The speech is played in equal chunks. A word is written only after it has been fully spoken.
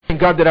Thank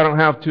God that I don't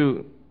have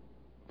to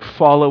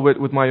follow it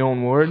with my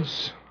own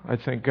words. I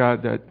thank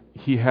God that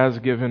He has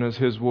given us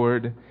His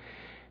Word,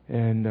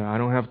 and I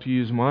don't have to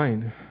use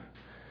mine,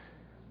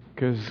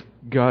 because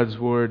God's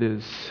Word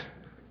is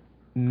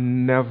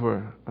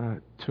never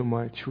too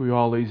much. We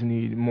always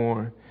need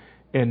more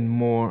and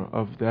more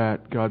of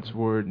that. God's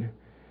Word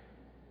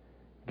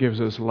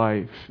gives us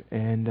life,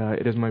 and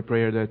it is my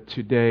prayer that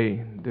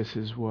today this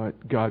is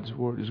what God's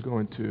Word is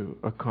going to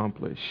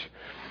accomplish.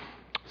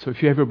 So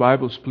if you have your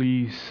Bibles,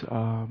 please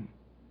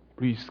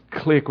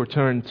click or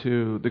turn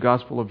to the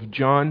Gospel of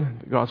John,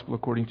 the Gospel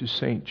according to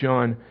St.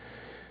 John,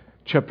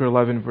 chapter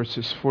 11,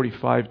 verses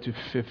 45 to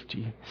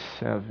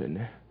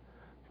 57.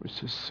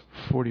 Verses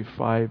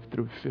 45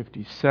 through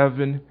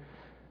 57.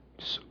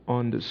 It's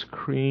on the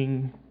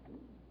screen.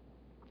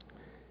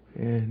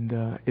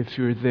 And if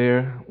you're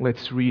there,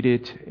 let's read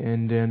it,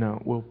 and then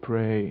we'll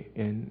pray,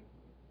 and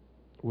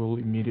we'll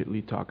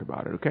immediately talk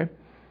about it, okay?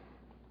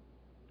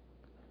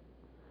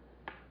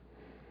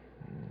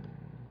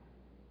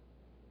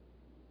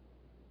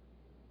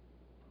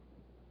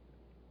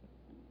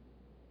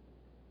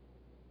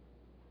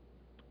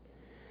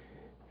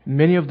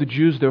 Many of the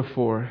Jews,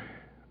 therefore,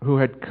 who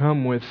had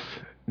come with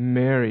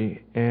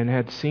Mary and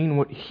had seen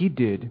what He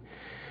did,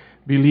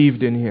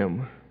 believed in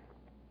Him.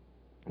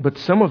 But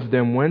some of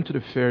them went to the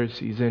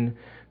Pharisees and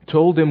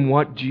told them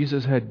what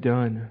Jesus had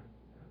done.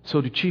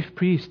 So the chief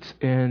priests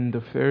and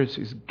the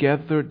Pharisees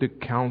gathered the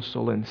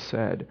council and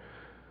said,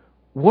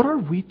 "What are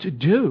we to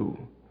do?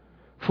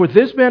 For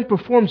this man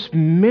performs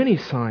many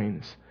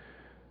signs.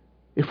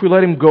 If we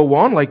let him go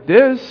on like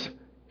this,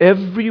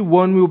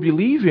 everyone will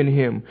believe in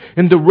him,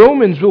 and the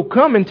Romans will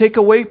come and take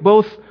away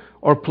both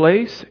our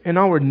place and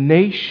our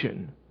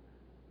nation."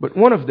 But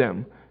one of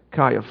them,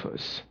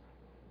 Caiaphas,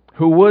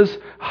 who was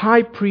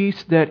high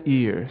priest that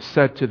year,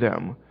 said to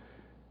them,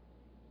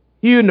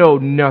 "You know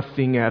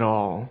nothing at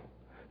all,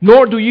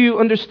 nor do you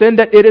understand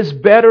that it is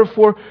better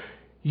for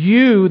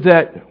you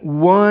that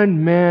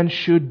one man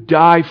should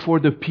die for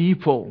the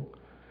people,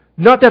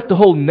 not that the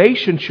whole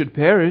nation should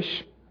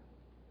perish."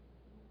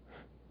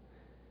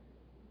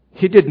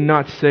 He did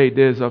not say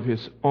this of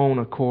his own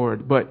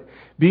accord, but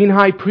being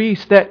high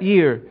priest that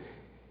year,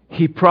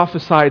 he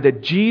prophesied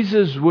that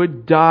Jesus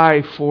would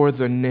die for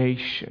the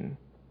nation.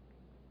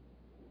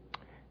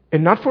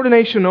 And not for the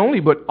nation only,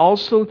 but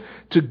also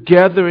to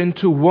gather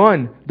into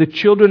one the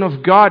children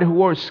of God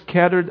who are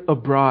scattered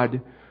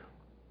abroad.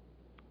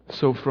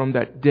 So from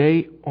that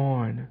day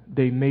on,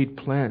 they made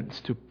plans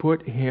to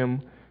put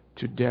Him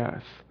to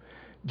death.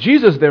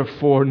 Jesus,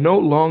 therefore, no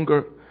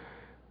longer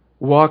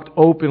walked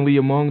openly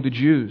among the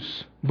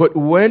Jews, but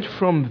went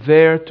from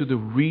there to the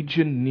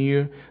region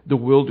near the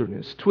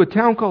wilderness, to a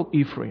town called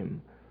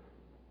Ephraim.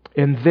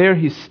 And there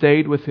He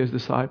stayed with His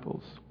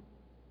disciples.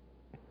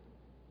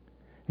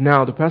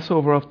 Now the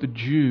Passover of the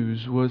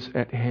Jews was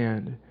at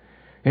hand,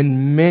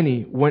 and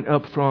many went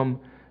up from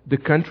the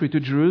country to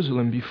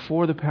Jerusalem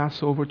before the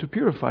Passover to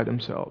purify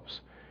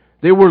themselves.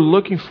 They were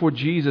looking for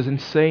Jesus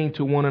and saying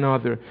to one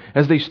another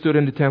as they stood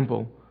in the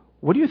temple,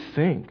 "What do you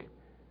think?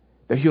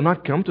 That He'll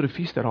not come to the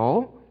feast at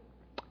all?"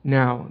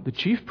 Now the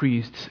chief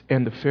priests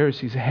and the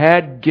Pharisees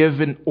had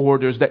given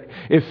orders that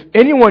if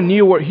anyone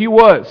knew where He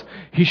was,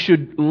 he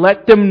should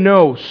let them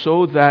know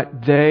so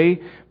that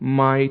they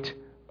might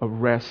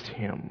arrest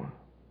Him.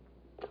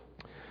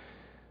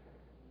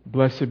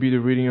 Blessed be the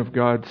reading of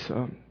God's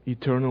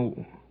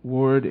eternal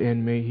Word,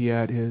 and may He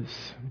add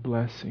His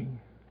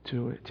blessing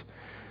to it.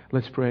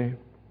 Let's pray.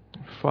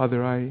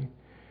 Father, I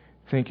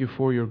thank You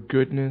for Your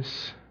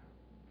goodness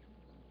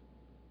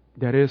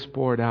that is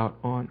poured out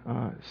on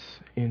us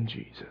in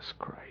Jesus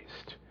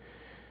Christ.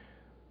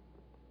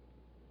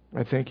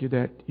 I thank You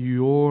that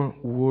Your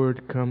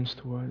Word comes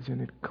to us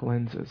and it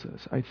cleanses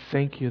us. I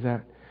thank You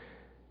that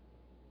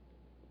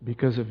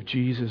because of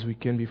Jesus we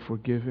can be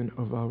forgiven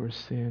of our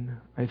sin.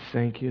 I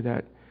thank You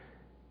that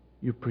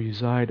You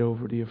preside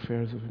over the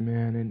affairs of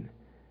man, and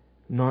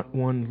not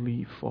one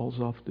leaf falls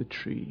off the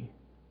tree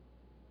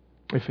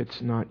if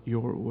it's not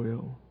Your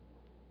will.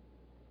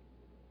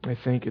 I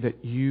thank You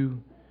that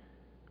You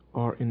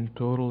are in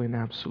total and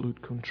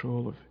absolute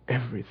control of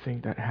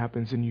everything that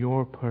happens, and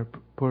Your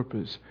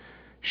purpose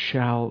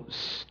shall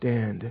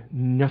stand.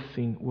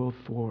 Nothing will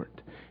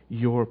thwart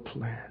Your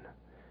plan.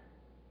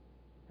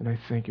 And I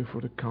thank You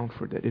for the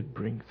comfort that it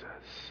brings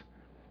us.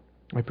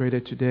 I pray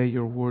that today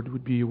Your Word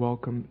would be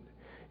welcomed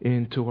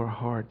into our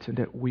hearts, and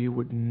that we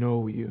would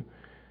know You.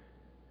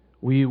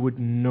 We would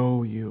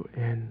know You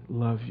and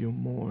love You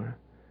more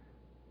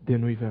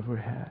than we've ever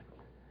had.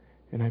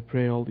 And I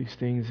pray all these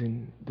things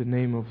in the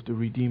name of the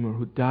Redeemer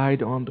who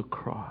died on the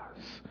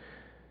cross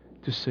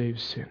to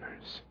save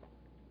sinners.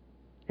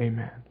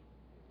 Amen.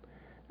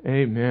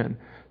 Amen.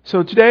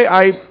 So today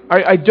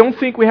I don't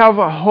think we have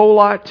a whole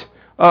lot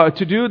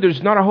to do.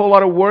 There's not a whole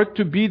lot of work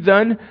to be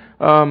done.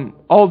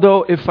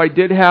 Although if I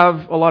did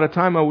have a lot of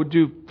time, I would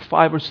do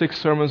 5 or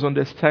 6 sermons on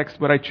this text,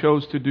 but I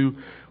chose to do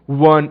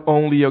one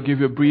only. I'll give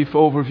you a brief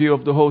overview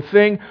of the whole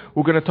thing.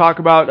 We're going to talk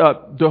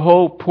about the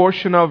whole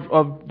portion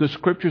of the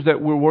scriptures that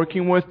we're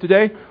working with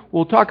today.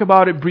 We'll talk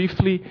about it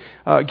briefly,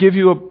 give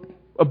you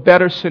a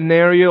better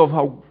scenario of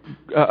how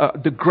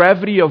the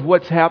gravity of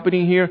what's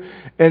happening here,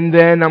 and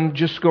then I'm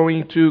just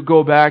going to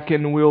go back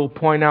and we'll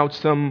point out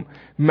some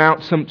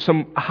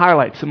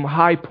highlights, some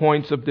high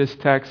points of this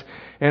text,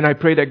 and I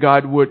pray that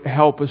God would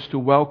help us to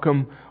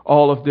welcome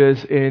all of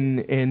this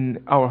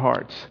in our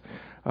hearts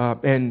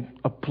and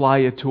apply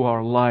it to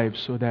our lives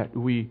so that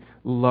we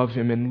love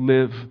Him and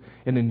live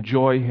and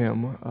enjoy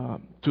Him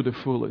to the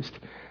fullest.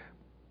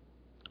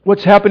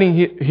 What's happening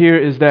here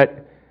is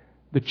that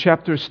the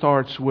chapter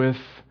starts with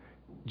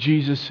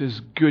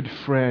Jesus' good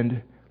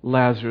friend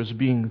Lazarus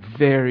being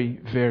very,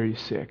 very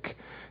sick.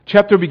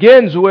 Chapter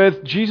begins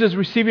with Jesus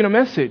receiving a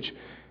message.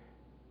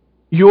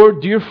 Your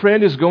dear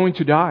friend is going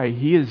to die.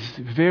 He is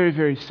very,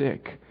 very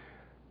sick.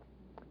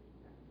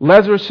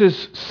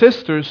 Lazarus'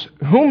 sisters,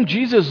 whom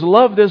Jesus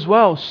loved as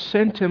well,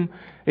 sent him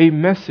a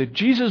message.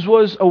 Jesus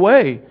was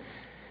away.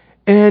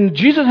 And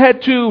Jesus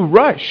had to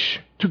rush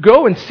to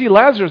go and see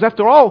Lazarus.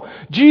 After all,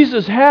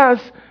 Jesus has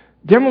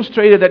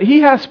demonstrated that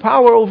He has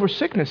power over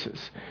sicknesses.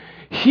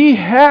 He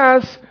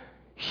has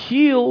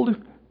healed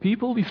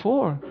people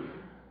before.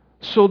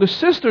 So the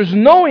sisters,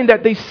 knowing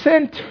that they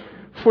sent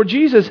for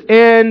Jesus,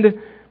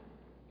 and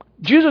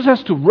Jesus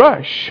has to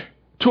rush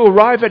to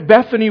arrive at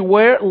Bethany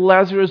where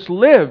Lazarus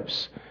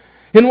lives.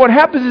 And what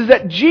happens is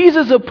that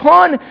Jesus,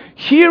 upon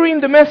hearing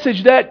the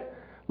message that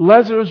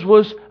Lazarus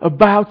was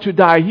about to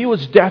die, he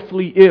was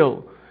deathly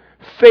ill,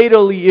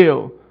 fatally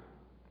ill,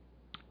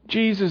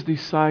 Jesus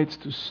decides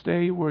to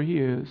stay where He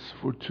is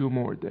for 2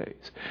 more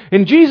days.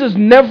 And Jesus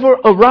never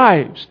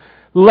arrives.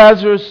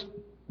 Lazarus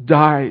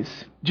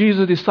dies.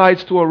 Jesus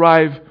decides to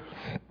arrive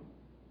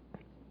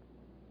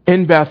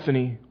in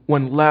Bethany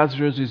when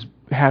Lazarus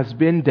has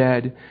been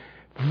dead,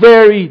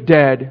 very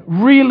dead,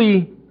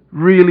 really,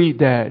 really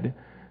dead,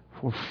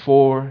 for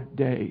 4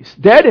 days.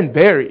 Dead and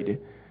buried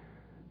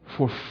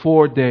for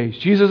 4 days.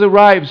 Jesus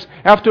arrives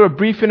after a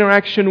brief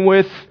interaction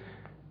with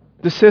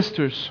the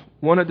sisters,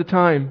 one at a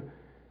time.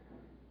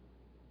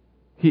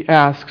 He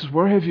asks,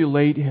 "Where have you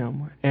laid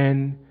him?"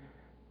 And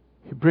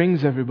He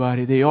brings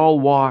everybody. They all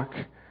walk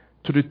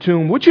to the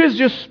tomb, which is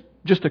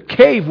just a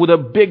cave with a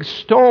big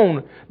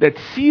stone that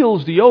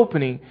seals the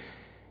opening.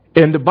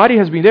 And the body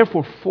has been there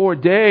for 4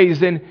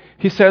 days. And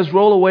He says,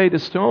 "Roll away the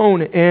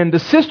stone." And the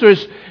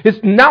sisters,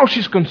 now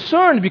she's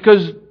concerned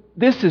because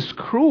this is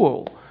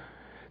cruel.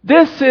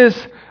 This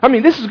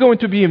is going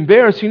to be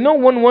embarrassing. No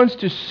one wants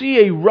to see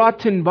a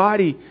rotten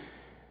body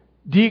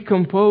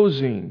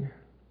decomposing.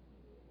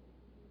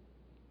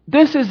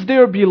 This is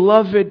their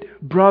beloved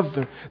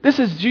brother. This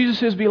is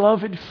Jesus'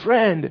 beloved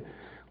friend,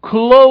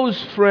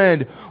 close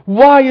friend.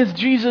 Why is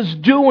Jesus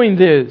doing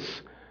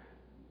this?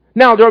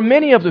 Now, there are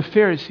many of the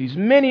Pharisees,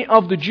 many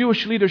of the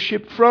Jewish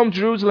leadership from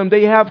Jerusalem.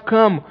 They have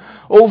come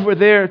over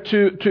there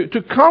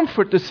to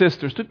comfort the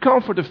sisters, to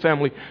comfort the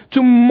family,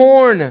 to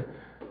mourn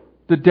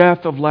the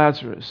death of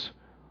Lazarus.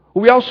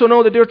 We also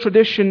know that their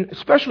tradition,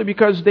 especially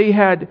because they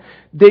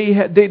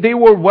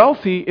were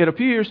wealthy, it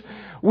appears,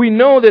 we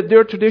know that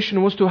their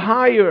tradition was to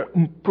hire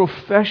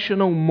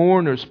professional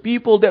mourners,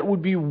 people that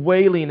would be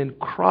wailing and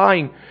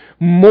crying,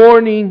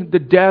 mourning the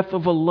death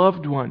of a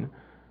loved one.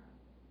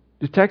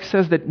 The text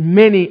says that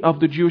many of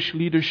the Jewish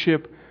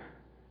leadership,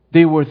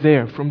 they were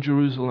there from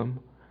Jerusalem.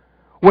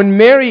 When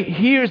Mary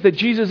hears that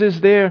Jesus is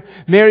there,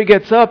 Mary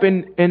gets up,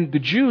 and the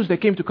Jews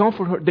that came to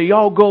comfort her, they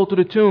all go to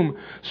the tomb.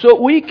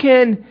 So we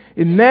can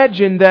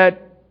imagine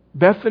that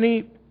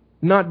Bethany,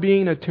 not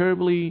being a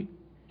terribly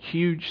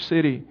huge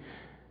city,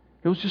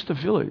 it was just a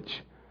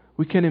village.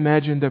 We can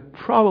imagine that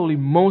probably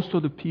most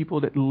of the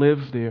people that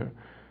lived there,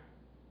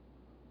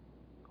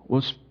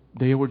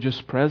 they were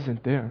just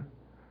present there.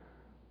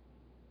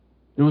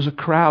 There was a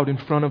crowd in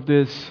front of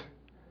this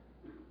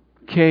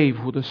cave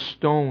with a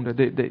stone that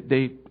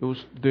it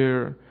was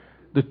the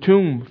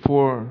tomb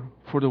for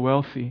the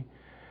wealthy.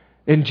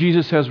 And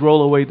Jesus says,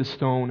 "Roll away the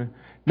stone."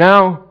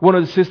 Now, one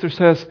of the sisters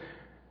says,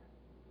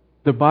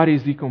 "The body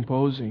is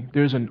decomposing.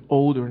 There's an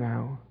odor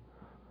now.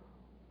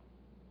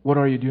 What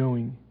are you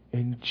doing?"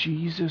 And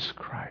Jesus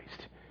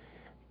Christ,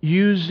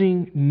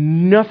 using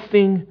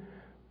nothing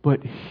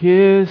but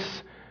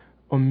His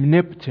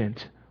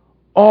omnipotent,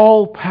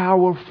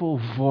 all-powerful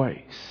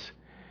voice,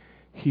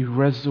 He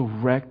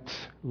resurrects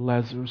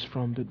Lazarus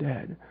from the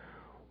dead.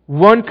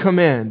 One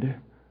command,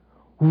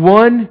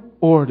 one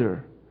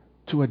order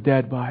to a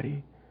dead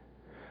body.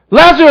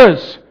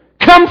 "Lazarus,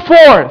 come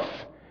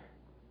forth!"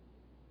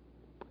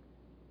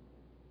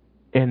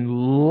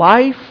 And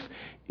life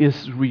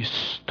is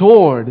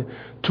restored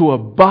to a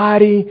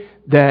body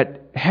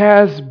that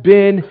has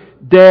been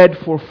dead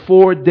for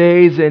 4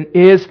 days and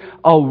is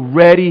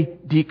already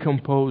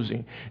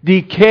decomposing.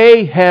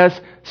 Decay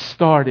has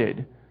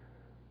started.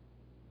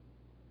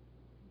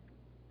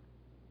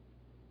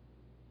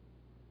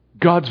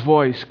 God's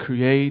voice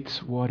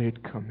creates what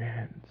it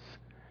commands.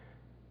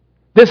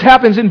 This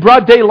happens in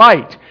broad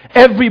daylight.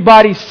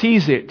 Everybody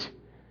sees it.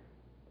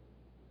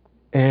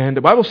 And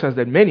the Bible says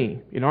that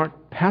many, in our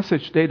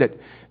passage today, that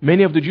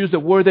many of the Jews that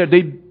were there,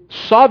 they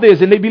saw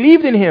this and they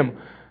believed in Him.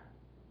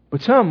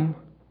 But some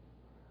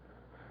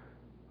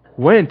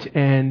went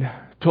and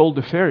told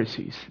the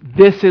Pharisees,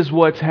 this is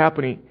what's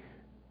happening.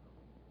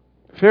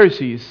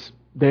 Pharisees,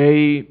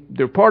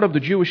 they're part of the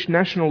Jewish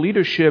national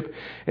leadership,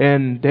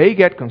 and they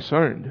get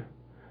concerned.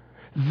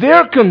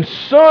 Their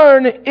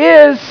concern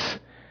is,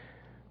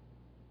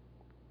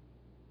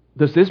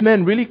 does this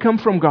man really come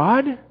from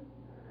God?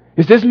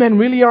 Is this man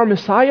really our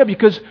Messiah?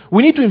 Because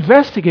we need to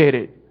investigate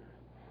it.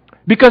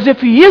 Because if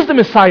He is the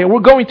Messiah, we're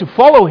going to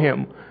follow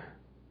Him.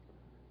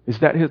 Is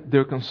that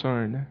their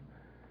concern?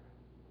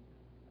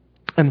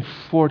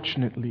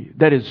 Unfortunately,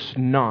 that is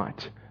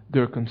not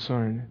their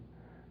concern.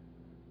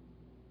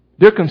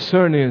 Their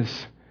concern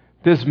is,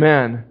 this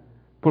man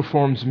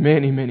performs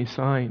many, many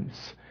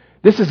signs.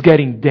 This is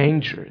getting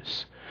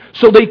dangerous.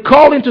 So they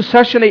call into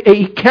session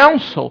a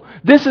council.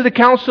 This is the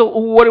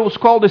council, what it was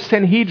called the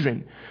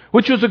Sanhedrin,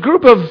 which was a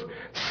group of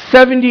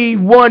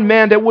 71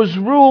 men that was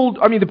ruled.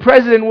 I mean, the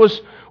president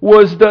was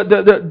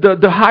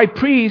the high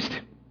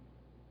priest.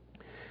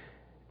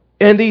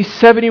 And these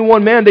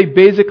 71 men, they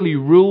basically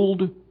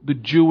ruled the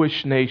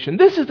Jewish nation.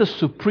 This is the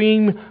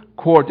Supreme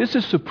Court. This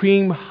is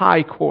Supreme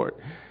High Court.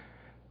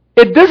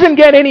 It doesn't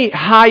get any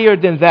higher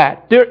than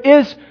that. There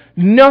is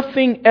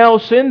nothing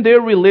else in their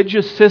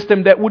religious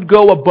system that would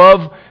go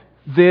above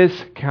this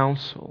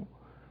council.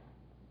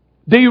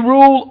 They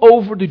rule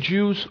over the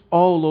Jews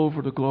all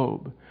over the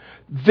globe.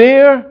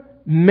 Their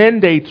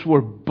mandates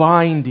were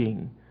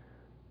binding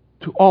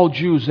to all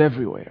Jews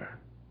everywhere.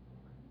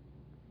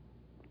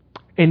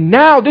 And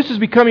now this is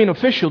becoming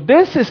official.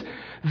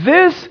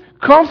 This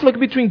conflict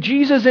between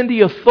Jesus and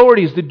the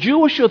authorities, the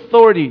Jewish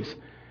authorities,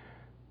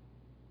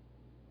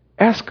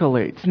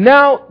 escalates.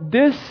 Now,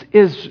 this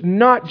is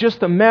not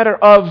just a matter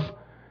of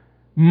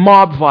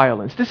mob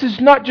violence. This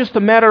is not just a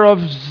matter of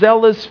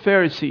zealous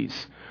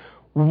Pharisees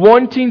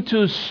wanting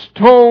to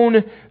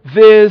stone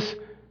this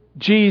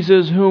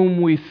Jesus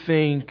whom we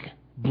think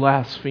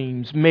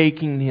blasphemes,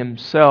 making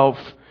Himself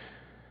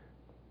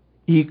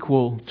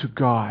equal to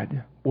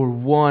God or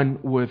one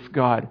with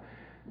God.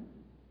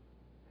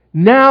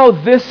 Now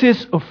this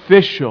is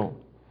official.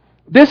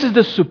 This is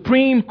the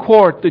Supreme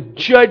Court, the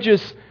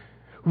judges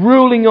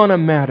ruling on a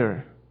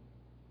matter.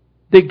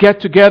 They get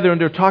together and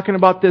they're talking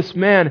about this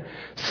man.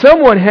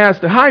 Someone has,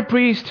 the high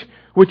priest,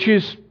 which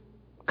is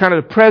kind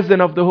of the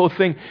president of the whole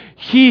thing,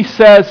 he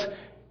says,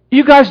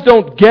 you guys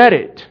don't get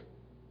it.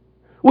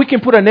 We can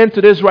put an end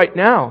to this right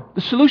now.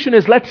 The solution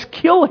is let's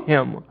kill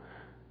him.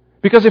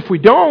 Because if we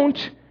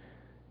don't,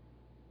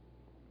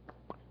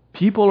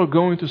 people are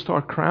going to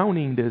start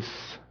crowning this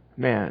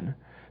man.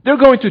 They're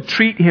going to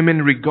treat him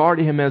and regard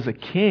him as a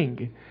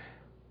king.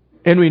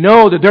 And we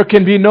know that there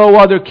can be no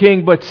other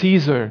king but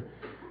Caesar.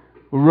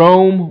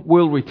 Rome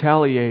will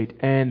retaliate,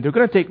 and they're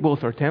going to take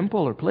both our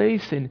temple, our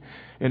place, and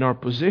our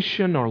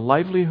position, our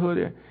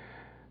livelihood.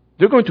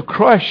 They're going to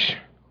crush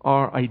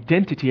our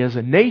identity as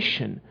a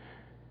nation.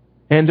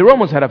 And the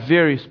Romans had a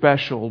very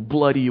special,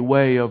 bloody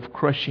way of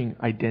crushing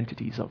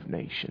identities of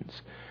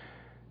nations.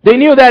 They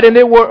knew that, and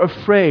they were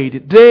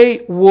afraid.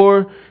 They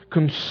were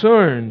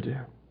concerned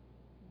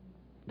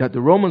that the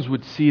Romans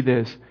would see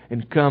this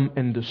and come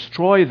and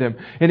destroy them.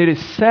 And it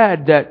is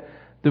said that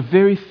the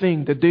very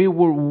thing that they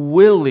were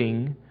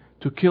willing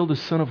to kill the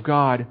Son of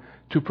God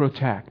to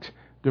protect,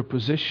 their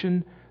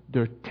position,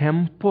 their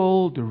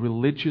temple, their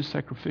religious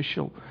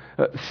sacrificial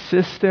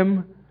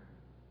system,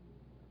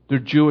 their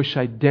Jewish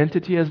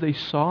identity as they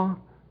saw,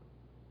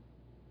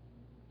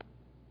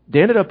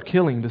 they ended up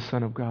killing the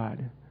Son of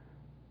God.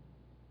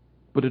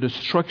 But the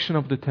destruction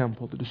of the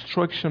temple, the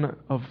destruction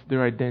of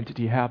their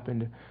identity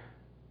happened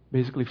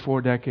basically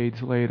 4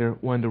 decades later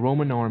when the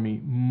Roman army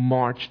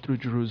marched through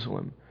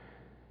Jerusalem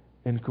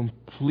and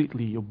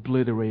completely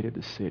obliterated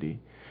the city.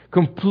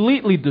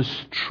 Completely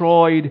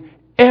destroyed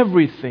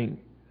everything,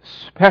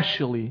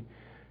 especially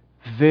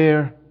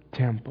their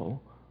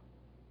temple,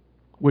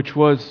 which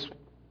was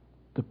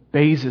the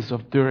basis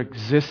of their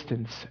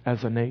existence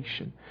as a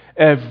nation.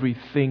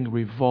 Everything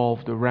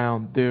revolved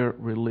around their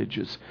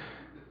religious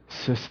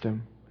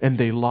system, and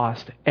they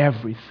lost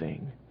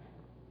everything.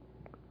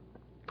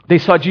 They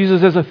saw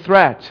Jesus as a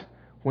threat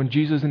when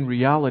Jesus in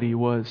reality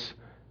was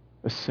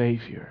a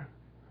Savior.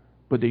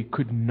 But they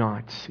could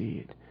not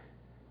see it.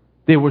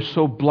 They were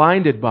so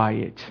blinded by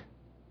it.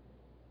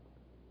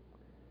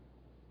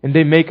 And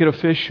they make it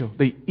official.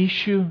 They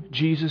issue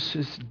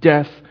Jesus'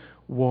 death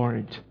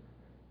warrant.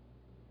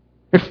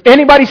 If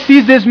anybody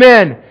sees this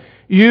man,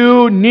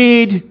 you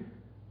need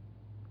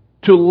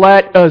to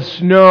let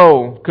us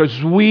know,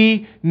 because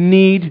we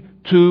need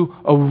to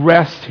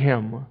arrest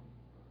him.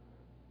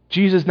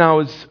 Jesus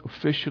now is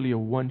officially a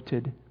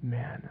wanted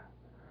man,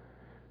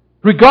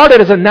 regarded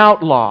as an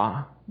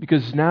outlaw,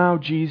 because now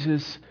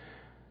Jesus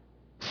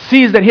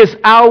sees that his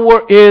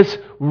hour is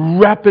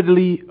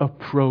rapidly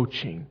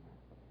approaching.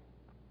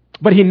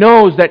 But he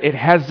knows that it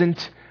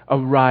hasn't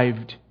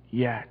arrived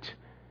yet.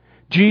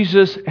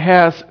 Jesus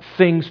has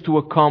things to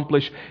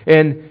accomplish,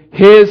 and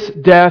His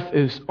death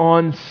is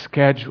on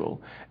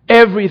schedule.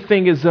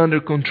 Everything is under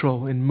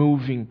control and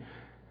moving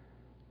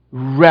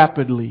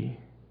rapidly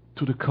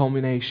to the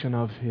culmination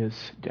of His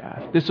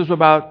death. This is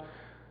about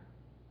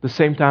the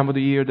same time of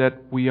the year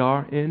that we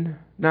are in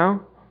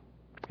now,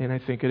 and I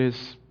think it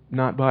is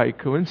not by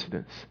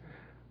coincidence.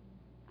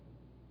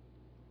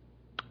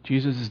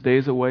 Jesus is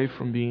days away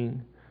from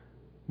being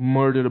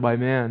murdered by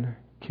man,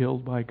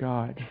 killed by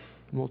God.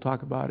 And we'll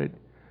talk about it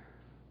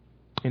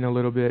in a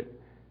little bit.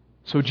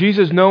 So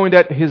Jesus, knowing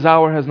that His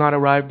hour has not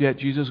arrived yet,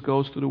 Jesus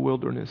goes to the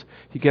wilderness.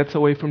 He gets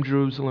away from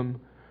Jerusalem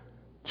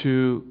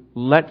to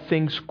let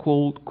things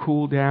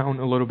cool down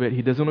a little bit.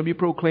 He doesn't want to be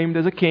proclaimed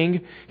as a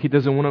king. He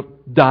doesn't want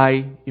to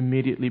die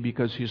immediately,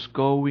 because He's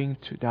going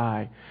to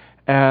die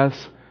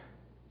as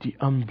the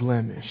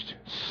unblemished,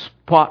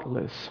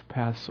 spotless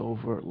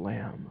Passover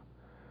lamb.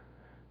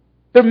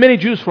 There are many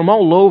Jews from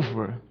all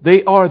over.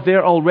 They are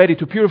there already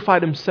to purify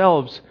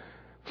themselves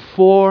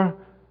for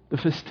the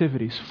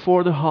festivities,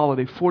 for the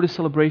holiday, for the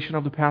celebration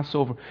of the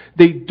Passover.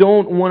 They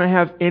don't want to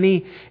have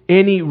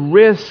any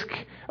risk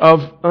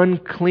of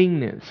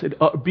uncleanness,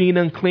 being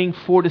unclean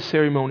for the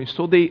ceremony.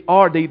 So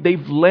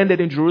they've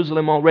landed in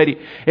Jerusalem already.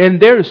 And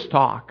there is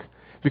talk.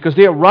 Because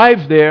they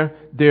arrived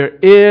there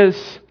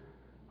is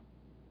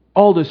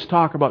all this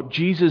talk about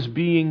Jesus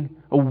being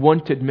a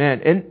wanted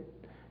man. And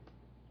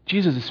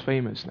Jesus is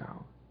famous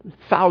now.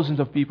 Thousands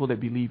of people that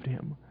believed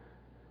Him.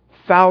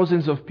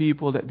 Thousands of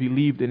people that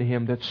believed in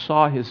Him, that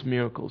saw His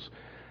miracles.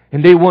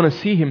 And they want to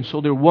see Him, so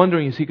they're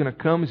wondering, is He going to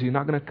come? Is He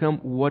not going to come?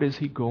 What is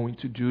He going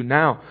to do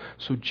now?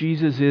 So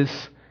Jesus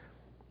is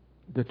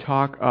the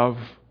talk of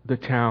the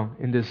town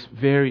in this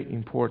very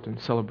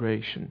important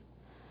celebration.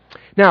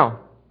 Now,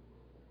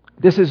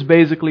 this is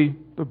basically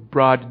the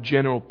broad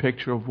general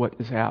picture of what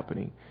is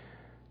happening.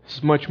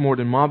 It's much more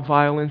than mob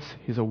violence.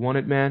 He's a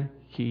wanted man.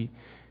 He's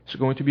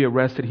going to be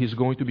arrested. He's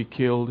going to be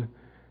killed.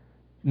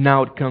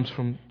 Now it comes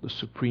from the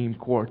Supreme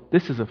Court.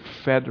 This is a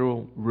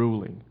federal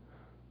ruling.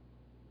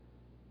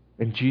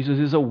 And Jesus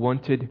is a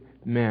wanted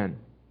man.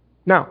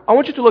 Now, I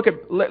want you to look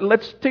at,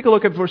 let's take a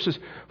look at verses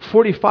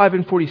 45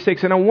 and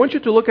 46. And I want you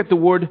to look at the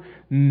word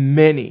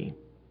many.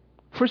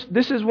 First,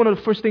 this is one of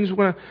the first things we're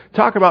going to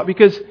talk about,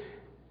 because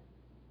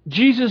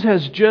Jesus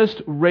has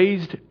just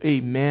raised a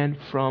man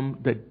from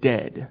the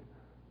dead.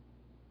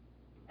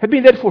 Had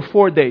been dead for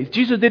 4 days.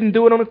 Jesus didn't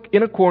do it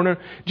in a corner.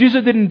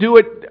 Jesus didn't do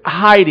it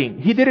hiding.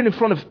 He did it in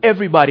front of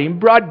everybody, in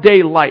broad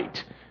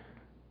daylight.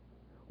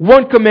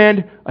 One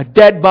command, a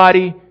dead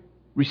body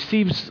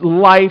receives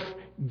life,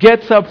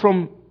 gets up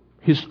from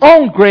his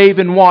own grave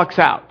and walks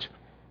out.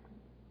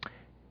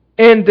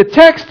 And the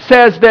text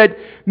says that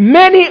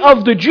many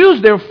of the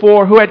Jews,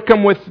 therefore, who had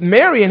come with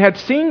Mary and had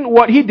seen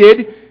what He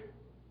did,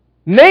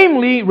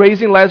 namely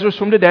raising Lazarus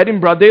from the dead in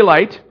broad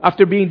daylight,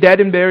 after being dead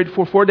and buried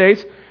for 4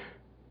 days,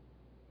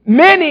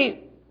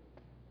 many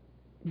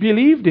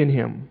believed in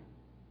Him.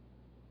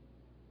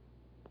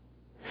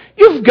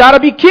 You've got to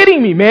be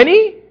kidding me,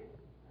 many?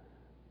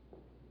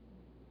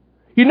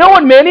 You know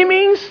what many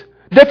means?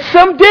 That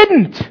some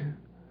didn't.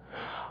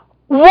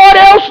 What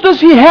else does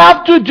He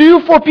have to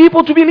do for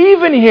people to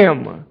believe in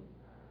Him?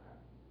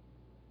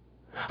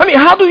 I mean,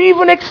 how do you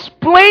even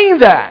explain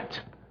that?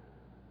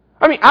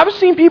 I mean, I've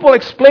seen people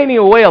explaining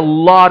away a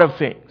lot of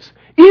things.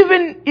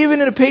 Even in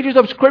the pages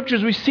of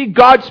Scriptures, we see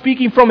God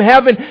speaking from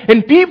heaven,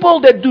 and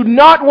people that do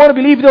not want to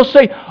believe, they'll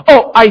say,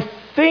 "Oh, I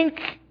think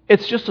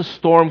it's just a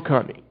storm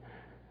coming.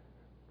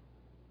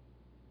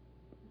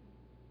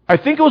 I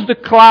think it was the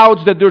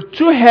clouds that they're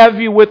too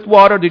heavy with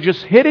water, they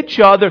just hit each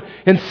other,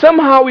 and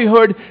somehow we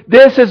heard,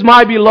 'This is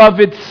my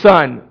beloved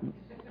Son.'"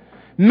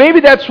 Maybe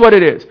that's what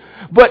it is.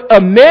 But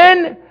a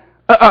man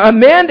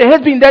that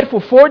has been dead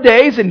for 4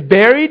 days and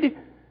buried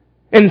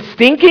and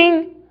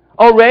stinking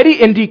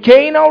already and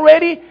decaying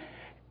already,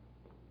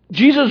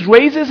 Jesus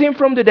raises him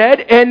from the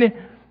dead, and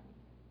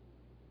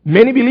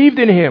many believed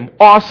in Him.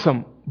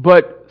 Awesome.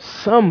 But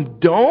some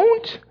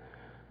don't?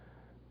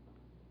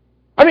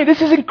 I mean,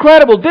 this is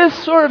incredible. This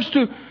serves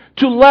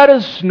to let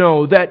us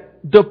know that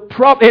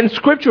and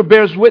Scripture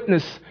bears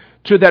witness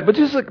to that. But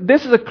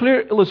this is a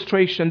clear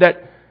illustration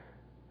that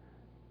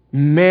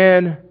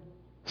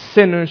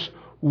sinners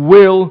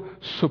will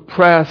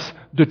suppress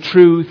the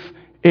truth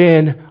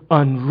in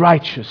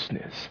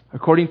unrighteousness.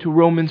 According to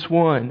Romans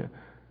 1.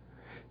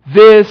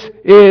 This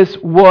is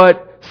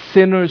what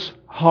sinners'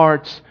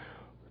 hearts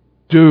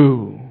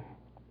do.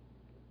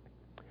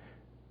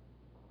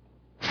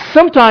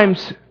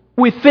 Sometimes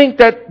we think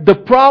that the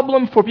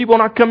problem for people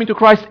not coming to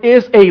Christ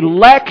is a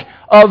lack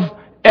of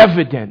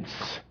evidence.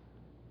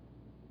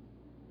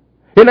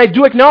 And I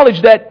do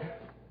acknowledge that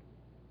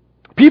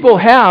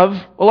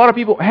a lot of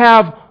people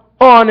have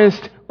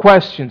honest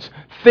questions.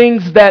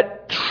 Things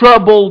that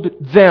troubled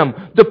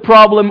them. The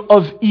problem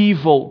of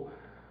evil.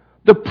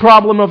 The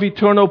problem of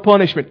eternal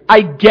punishment.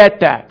 I get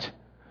that.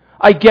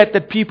 I get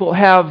that people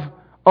have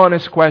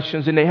honest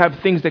questions and they have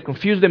things that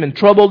confuse them and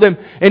trouble them,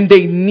 and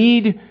they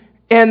need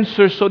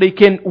answers so they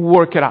can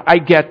work it out. I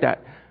get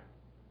that.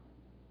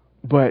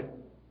 But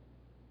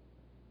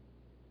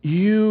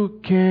You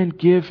can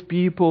give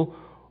people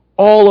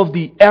all of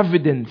the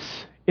evidence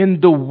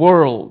in the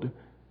world.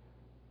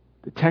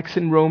 The text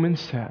in Romans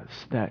says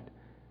that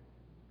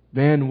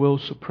man will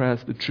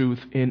suppress the truth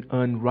in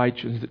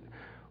unrighteousness.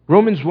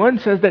 Romans 1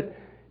 says that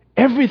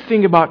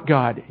everything about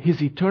God,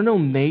 His eternal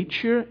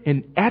nature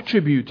and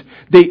attributes,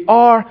 they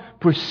are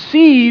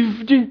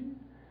perceived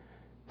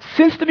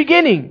since the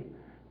beginning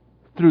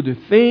through the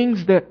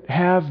things that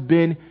have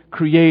been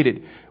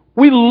created.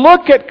 We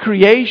look at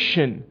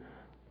creation,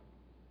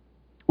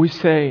 we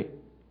say,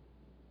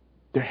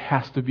 there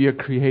has to be a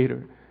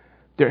Creator.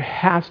 There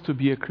has to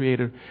be a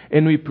Creator.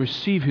 And we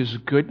perceive His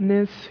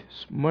goodness,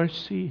 His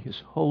mercy,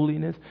 His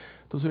holiness.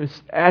 Those are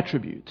His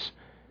attributes.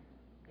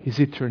 His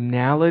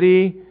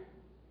eternality.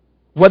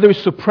 Whether we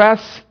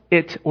suppress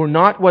it or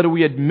not, whether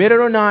we admit it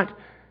or not,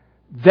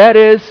 that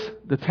is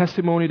the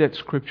testimony that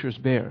Scriptures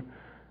bear.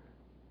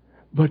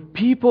 But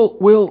people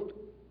will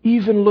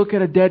even look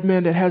at a dead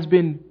man that has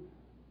been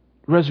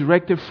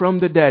resurrected from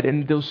the dead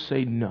and they'll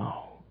say,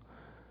 no.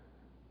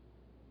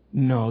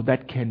 No,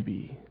 that can't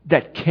be.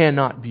 That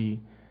cannot be.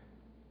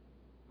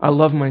 I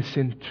love my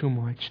sin too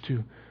much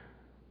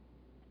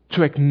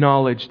to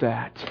acknowledge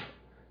that.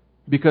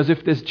 Because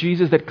if this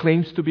Jesus that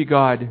claims to be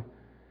God,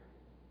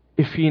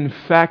 if He in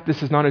fact,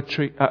 this is not a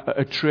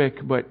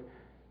trick, but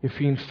if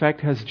He in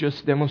fact has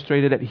just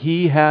demonstrated that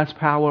He has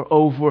power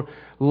over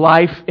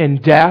life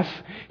and death,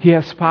 He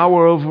has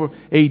power over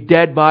a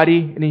dead body,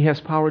 and He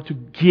has power to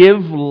give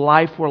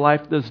life where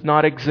life does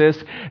not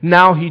exist.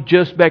 Now He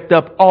just backed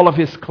up all of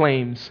His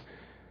claims.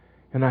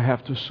 And I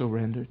have to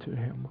surrender to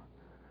Him.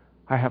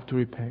 I have to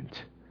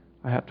repent.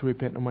 I have to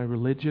repent of my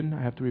religion.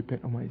 I have to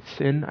repent of my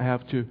sin. I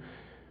have to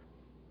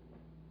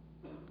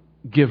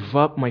give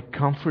up my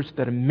comforts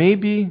that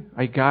maybe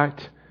I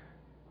got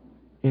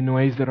in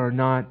ways that are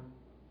not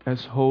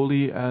as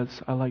holy as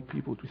I like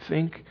people to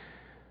think.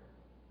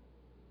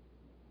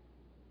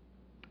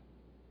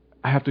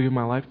 I have to give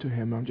my life to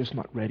Him. I'm just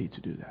not ready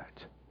to do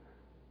that.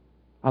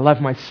 I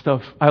love my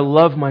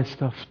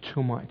stuff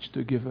too much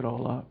to give it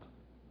all up.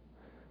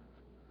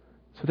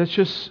 So that's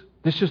just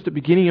the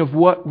beginning of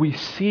what we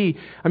see.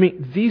 I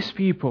mean, these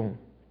people,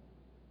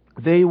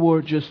 they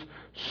were just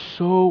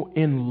so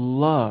in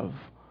love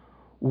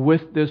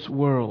with this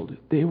world.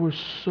 They were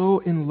so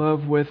in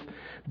love with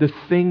the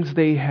things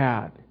they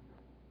had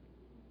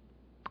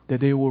that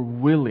they were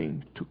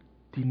willing to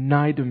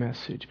deny the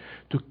message,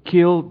 to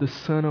kill the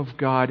Son of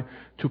God,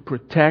 to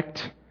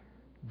protect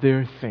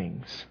their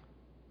things.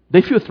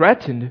 They feel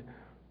threatened.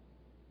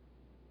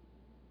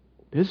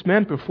 This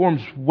man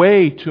performs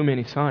way too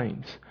many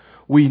signs.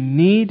 We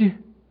need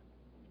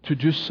to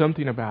do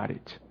something about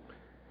it.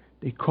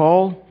 They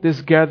call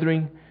this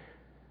gathering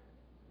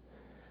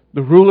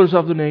the rulers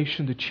of the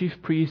nation, the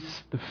chief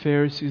priests, the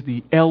Pharisees,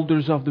 the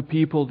elders of the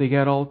people.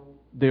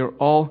 They're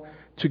all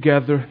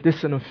together. This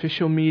is an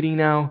official meeting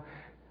now.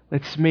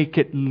 Let's make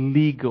it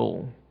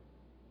legal.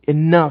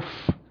 Enough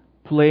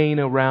playing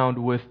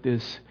around with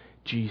this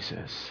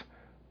Jesus.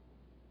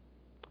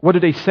 What do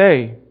they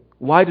say?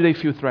 Why do they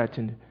feel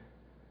threatened?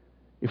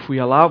 If we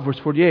allow, verse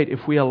 48,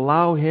 if we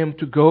allow Him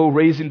to go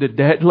raising the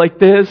dead like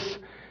this,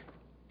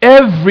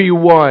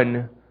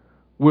 everyone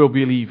will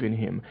believe in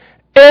Him.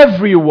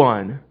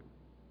 Everyone.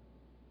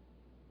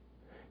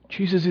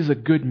 Jesus is a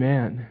good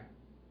man.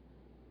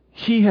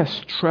 He has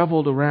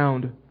traveled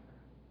around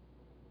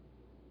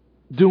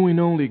doing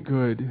only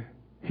good.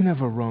 He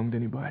never wronged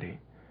anybody.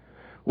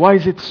 Why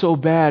is it so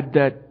bad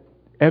that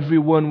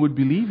everyone would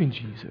believe in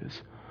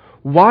Jesus?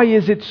 Why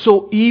is it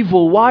so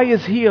evil? Why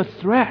is He a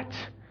threat?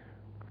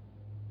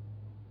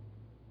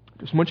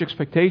 There's much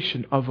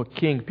expectation of a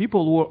king.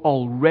 People were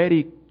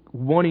already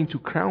wanting to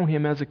crown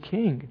Him as a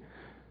king.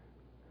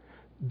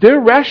 Their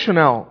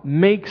rationale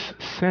makes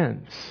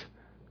sense.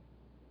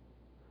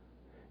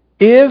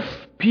 If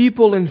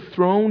people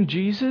enthrone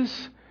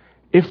Jesus,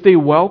 if they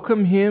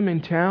welcome Him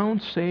in town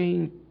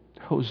saying,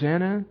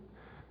 Hosanna,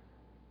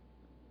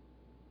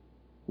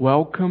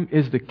 welcome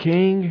is the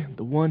King,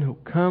 the one who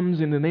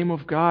comes in the name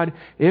of God.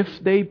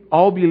 If they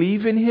all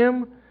believe in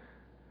Him,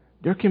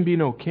 there can be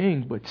no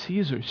king but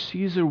Caesar.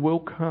 Caesar will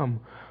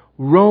come.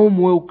 Rome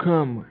will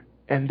come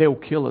and they'll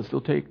kill us.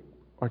 They'll take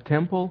our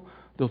temple,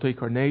 they'll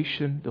take our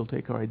nation, they'll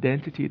take our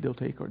identity, they'll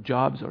take our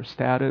jobs, our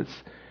status.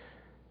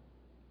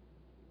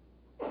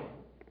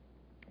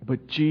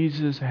 But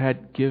Jesus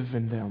had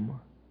given them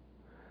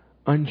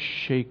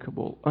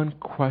unshakable,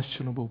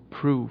 unquestionable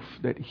proof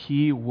that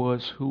He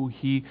was who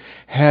He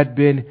had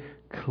been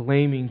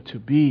claiming to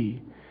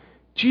be.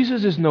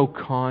 Jesus is no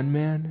con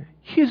man.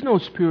 He is no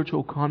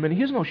spiritual con man.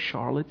 He is no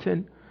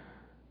charlatan.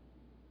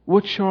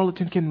 What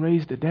charlatan can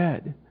raise the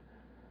dead?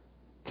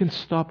 Can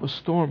stop a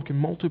storm? Can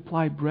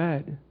multiply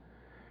bread?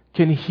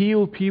 Can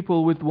heal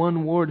people with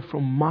one word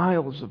from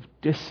miles of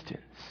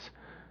distance?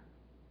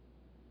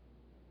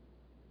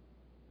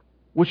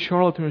 What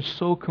charlatan is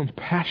so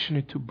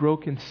compassionate to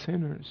broken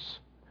sinners?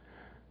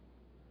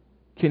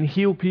 Can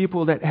heal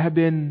people that have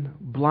been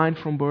blind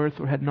from birth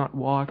or had not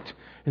walked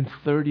in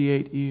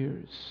 38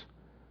 years?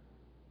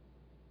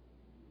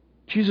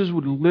 Jesus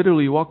would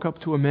literally walk up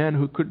to a man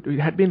who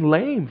had been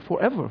lame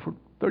forever, for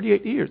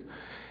 38 years.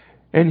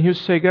 And he would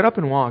say, get up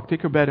and walk.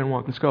 Take your bed and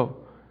walk. Let's go.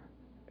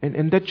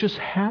 And that just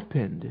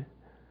happened.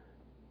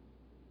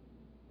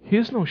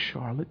 He's no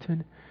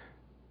charlatan.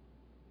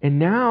 And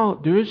now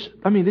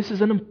this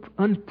is an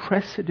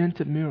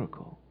unprecedented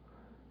miracle.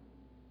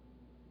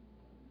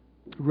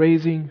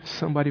 Raising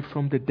somebody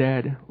from the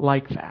dead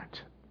like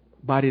that.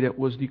 Body that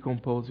was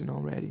decomposing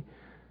already.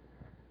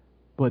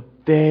 But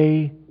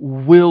they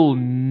will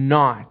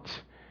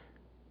not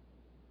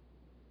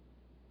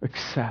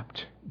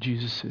accept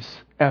Jesus'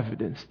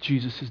 evidence,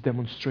 Jesus'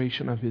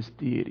 demonstration of His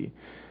deity.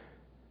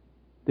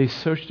 They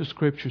search the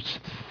Scriptures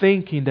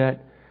thinking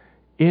that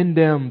in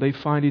them they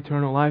find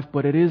eternal life,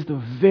 but it is the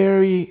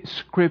very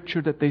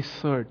Scripture that they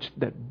searched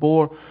that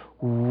bore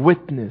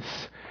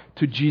witness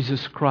to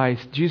Jesus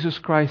Christ. Jesus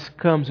Christ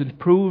comes and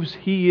proves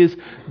He is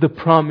the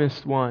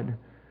promised one,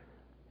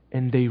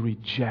 and they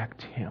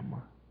reject Him.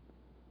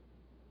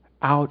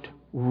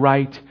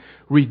 Outright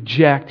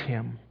reject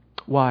Him.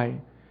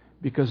 Why?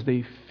 Because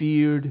they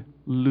feared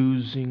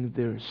losing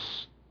their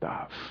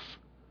stuff.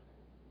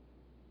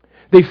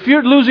 They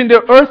feared losing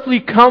their earthly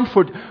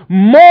comfort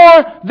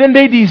more than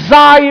they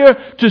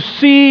desire to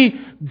see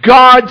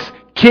God's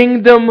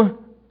kingdom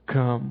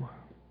come.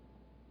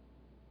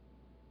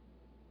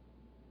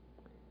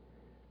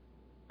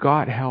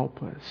 God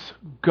help us.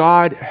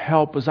 God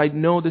help us. I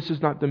know this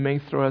is not the main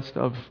thrust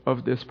of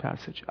this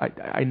passage.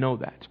 I know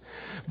that.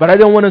 But I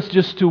don't want us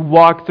just to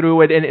walk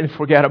through it and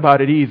forget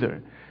about it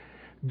either.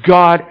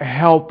 God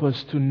help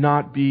us to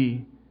not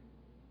be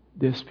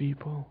this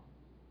people.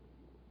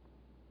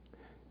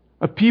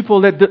 A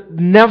people that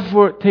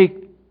never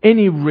take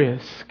any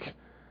risk.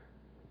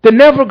 They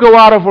never go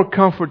out of our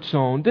comfort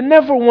zone. They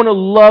never want to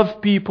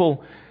love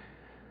people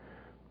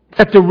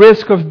at the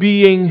risk of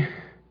being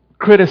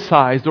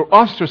criticized or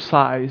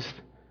ostracized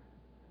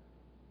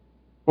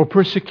or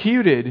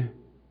persecuted.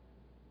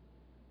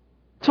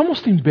 It's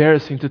almost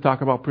embarrassing to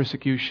talk about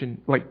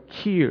persecution like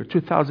here,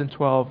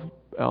 2012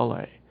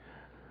 LA.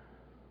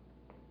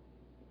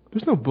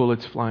 There's no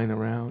bullets flying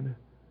around.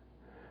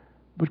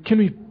 But can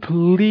we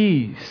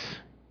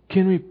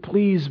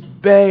please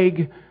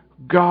beg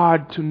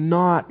God to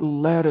not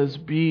let us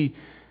be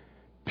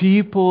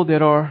people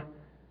that are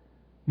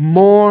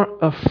more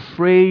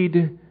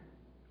afraid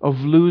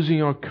of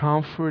losing our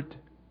comfort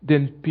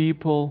than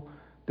people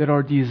that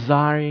are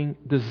desiring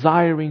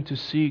to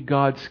see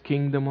God's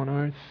kingdom on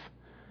earth?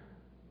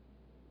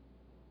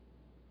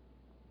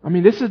 I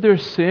mean, this is their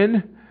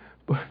sin,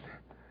 but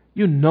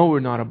you know we're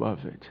not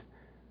above it.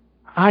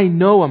 I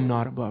know I'm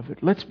not above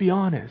it. Let's be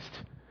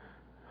honest.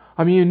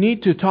 I mean, you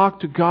need to talk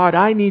to God.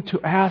 I need to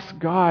ask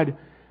God,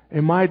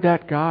 am I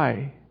that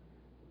guy?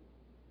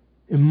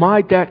 Am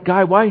I that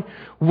guy? Why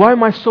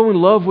am I so in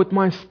love with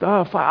my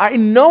stuff? I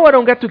know I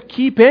don't get to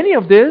keep any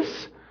of this.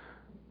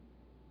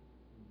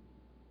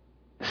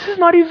 This is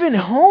not even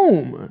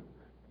home.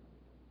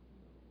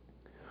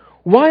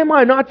 Why am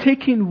I not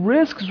taking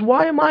risks?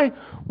 Why am I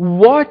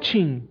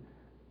watching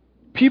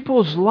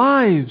people's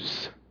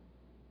lives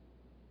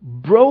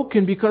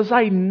broken because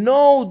I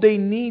know they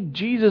need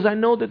Jesus? I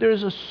know that there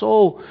is a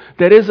soul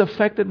that is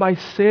affected by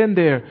sin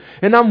there.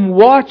 And I'm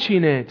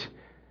watching it.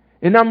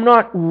 And I'm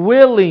not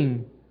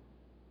willing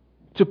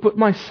to put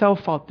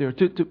myself out there,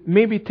 to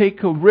maybe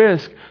take a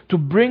risk, to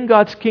bring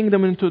God's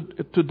kingdom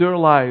into their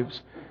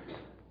lives.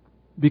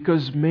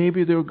 Because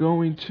maybe they're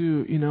going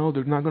to,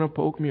 they're not going to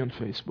poke me on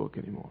Facebook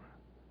anymore.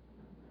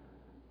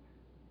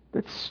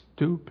 That's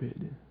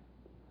stupid.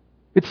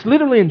 It's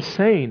literally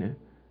insane.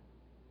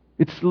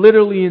 It's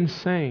literally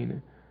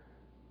insane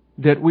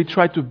that we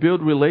try to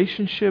build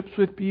relationships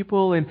with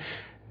people, and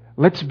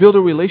let's build a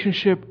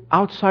relationship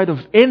outside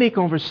of any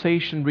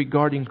conversation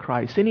regarding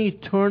Christ, any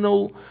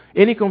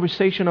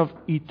conversation of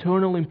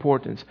eternal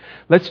importance.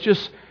 Let's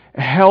just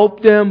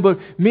help them, but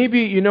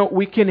maybe,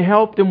 we can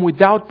help them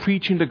without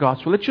preaching the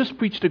gospel. Let's just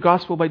preach the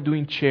gospel by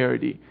doing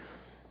charity.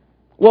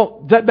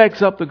 Well, that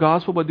backs up the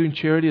gospel by doing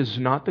charity is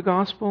not the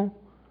gospel.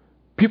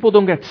 People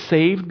don't get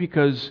saved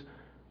because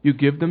you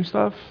give them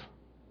stuff.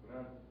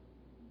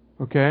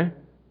 Okay?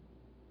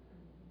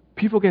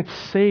 People get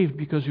saved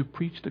because you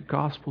preach the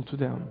gospel to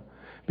them.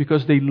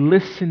 Because they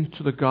listen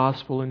to the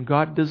gospel, and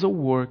God does a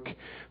work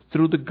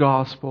through the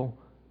gospel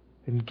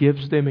and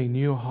gives them a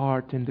new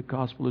heart, and the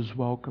gospel is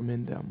welcome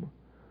in them.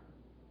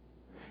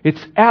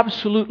 It's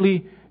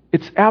absolute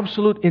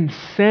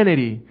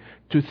insanity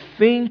to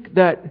think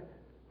that,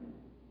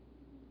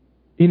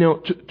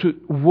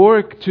 to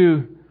work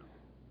to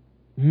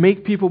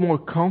make people more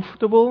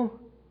comfortable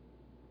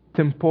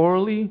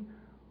temporally,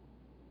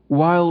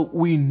 while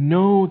we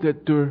know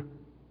that they're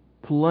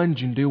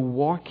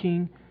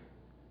walking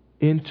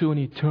into an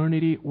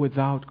eternity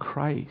without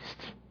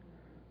Christ.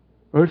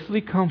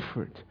 Earthly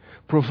comfort.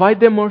 Provide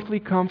them earthly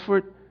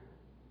comfort,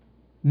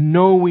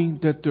 knowing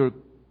that they're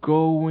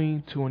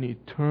going to an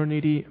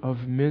eternity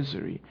of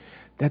misery.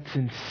 That's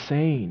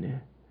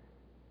insane.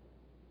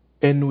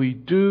 And we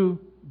do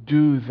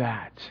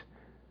that.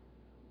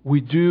 We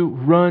do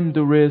run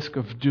the risk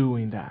of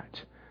doing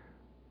that.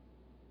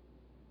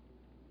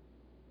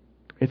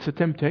 It's a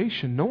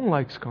temptation. No one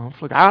likes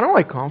conflict. I don't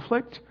like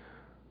conflict.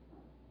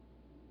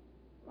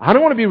 I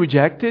don't want to be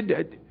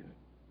rejected.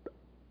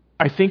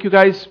 I think you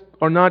guys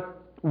are not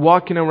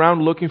walking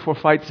around looking for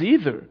fights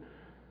either.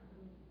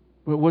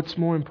 But what's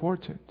more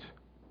important?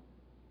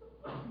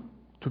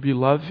 To be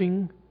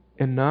loving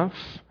enough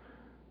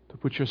to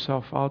put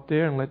yourself out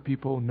there and let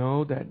people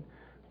know that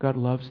God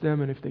loves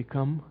them, and if they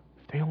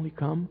only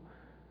come,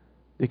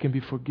 they can be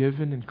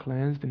forgiven and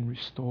cleansed and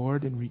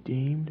restored and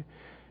redeemed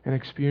and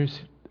experience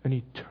an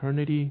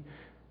eternity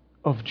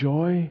of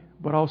joy,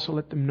 but also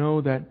let them know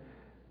that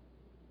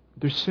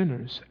they're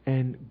sinners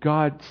and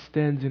God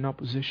stands in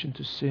opposition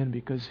to sin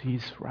because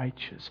He's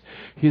righteous.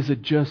 He's a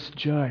just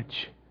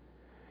judge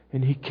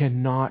and He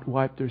cannot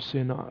wipe their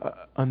sin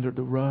under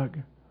the rug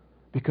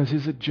because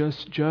He's a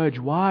just judge.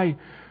 Why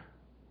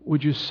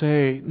would you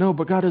say, no,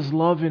 but God is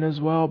loving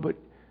as well, but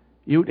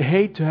you would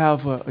hate to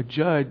have a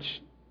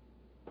judge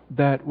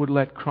that would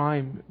let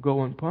crime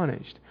go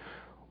unpunished?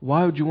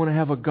 Why would you want to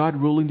have a God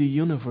ruling the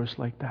universe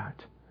like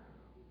that?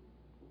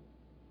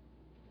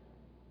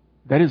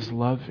 That is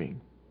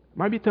loving. It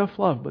might be tough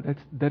love, but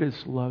that is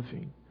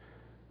loving.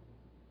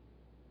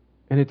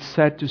 And it's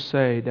sad to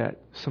say that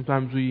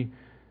sometimes we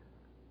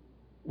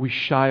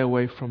shy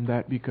away from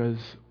that because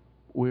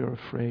we're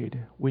afraid.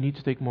 We need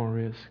to take more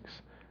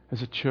risks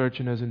as a church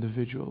and as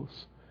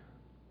individuals.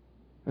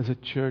 As a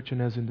church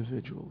and as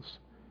individuals.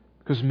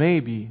 Because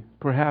maybe,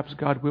 perhaps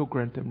God will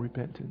grant them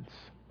repentance.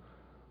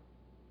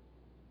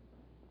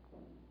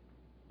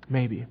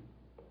 Maybe.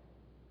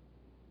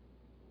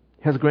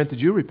 He has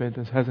granted you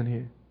repentance, hasn't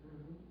He?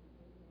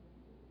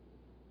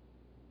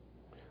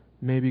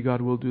 Maybe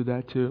God will do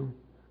that too.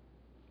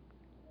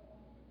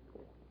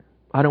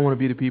 I don't want to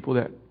be the people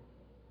that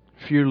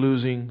fear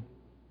losing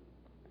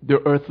their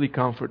earthly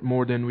comfort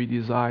more than we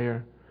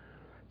desire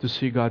to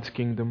see God's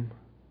kingdom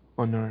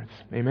on earth.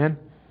 Amen?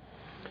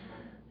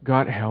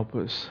 God help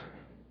us.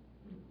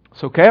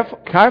 So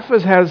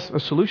Caiaphas has a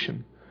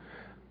solution.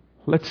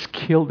 Let's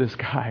kill this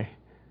guy.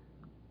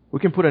 We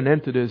can put an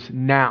end to this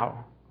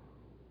now.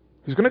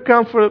 He's going to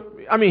come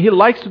he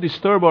likes to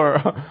disturb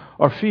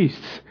our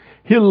feasts.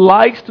 He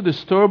likes to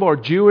disturb our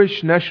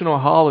Jewish national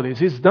holidays.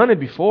 He's done it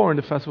before in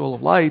the Festival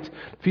of Lights,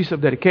 Feast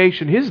of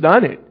Dedication. He's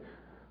done it.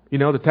 You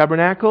know, the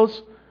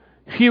tabernacles.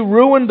 He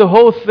ruined the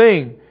whole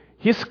thing.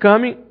 He's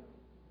coming.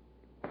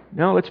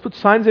 Now, let's put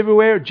signs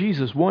everywhere.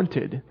 Jesus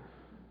wanted.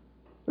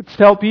 Let's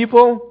tell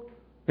people.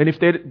 And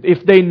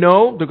if they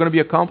know, they're going to be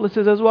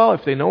accomplices as well.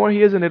 If they know where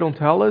He is and they don't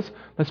tell us,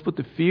 let's put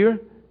the fear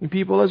in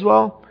people as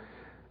well.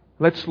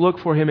 Let's look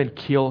for Him and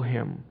kill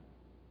Him.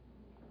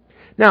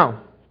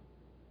 Now,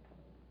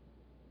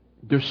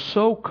 they're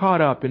so caught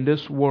up in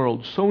this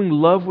world, so in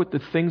love with the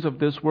things of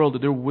this world,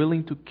 that they're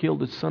willing to kill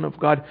the Son of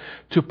God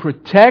to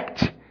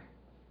protect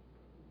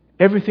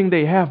everything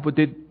they have, but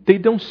they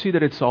don't see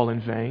that it's all in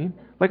vain.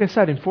 Like I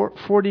said, in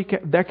 40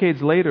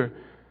 decades later,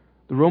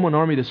 the Roman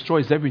army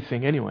destroys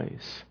everything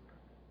anyways.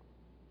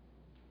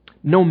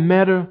 No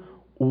matter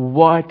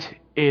what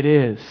it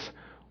is,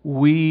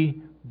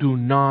 we do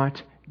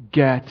not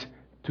get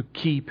to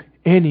keep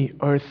any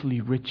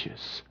earthly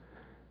riches.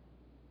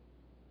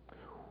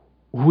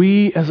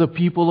 We as a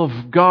people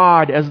of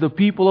God,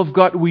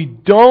 we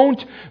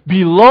don't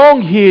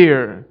belong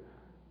here.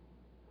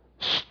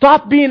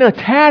 Stop being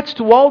attached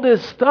to all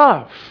this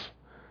stuff.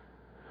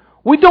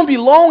 We don't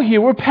belong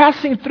here. We're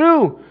passing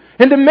through.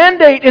 And the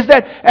mandate is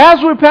that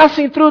as we're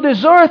passing through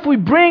this earth, we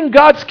bring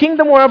God's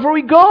kingdom wherever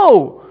we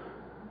go.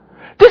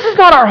 This is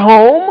not our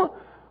home.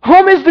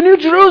 Home is the New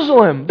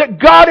Jerusalem that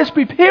God is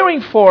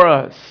preparing for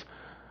us.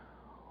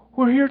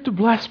 We're here to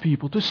bless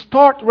people, to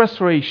start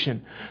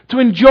restoration, to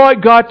enjoy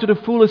God to the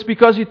fullest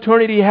because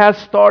eternity has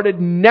started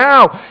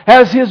now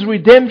as His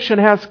redemption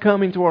has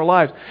come into our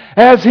lives,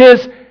 as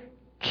His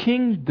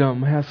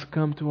kingdom has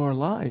come to our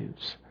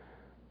lives.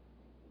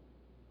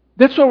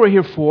 That's what we're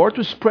here for,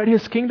 to spread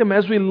His kingdom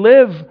as we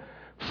live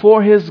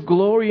for His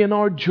glory and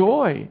our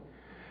joy.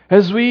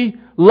 As we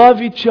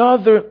love each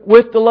other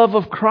with the love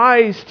of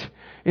Christ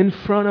in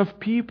front of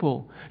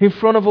people, in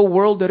front of a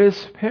world that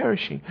is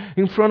perishing,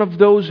 in front of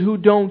those who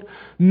don't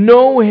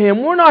know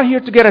Him. We're not here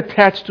to get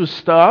attached to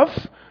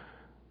stuff,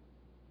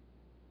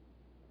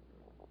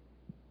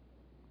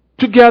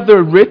 to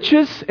gather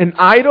riches and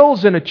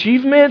idols and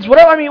achievements,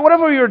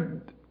 whatever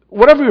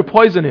your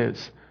poison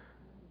is.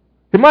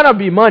 It might not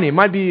be money, it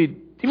might be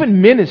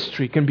even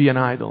ministry can be an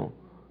idol.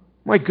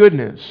 My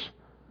goodness.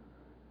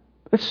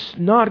 It's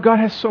not. God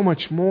has so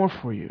much more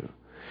for you.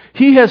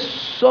 He has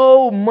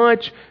so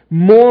much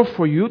more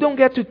for you. You don't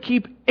get to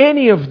keep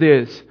any of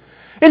this.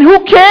 And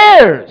who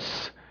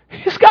cares?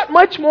 He's got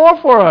much more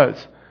for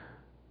us.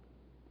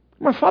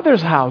 My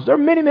Father's house, there are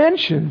many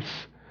mansions.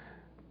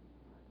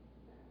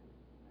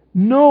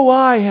 No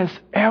eye has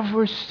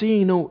ever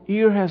seen, no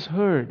ear has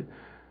heard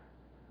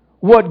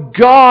what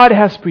God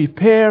has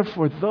prepared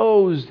for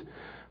those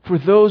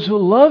who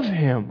love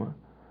Him.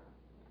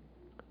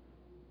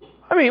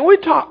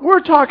 We're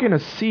talking a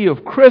sea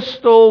of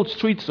crystal,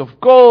 streets of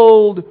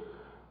gold.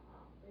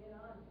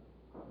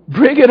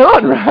 Bring it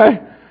on,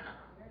 right?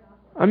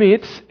 I mean,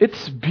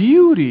 it's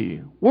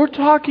beauty. We're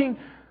talking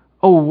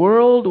a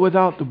world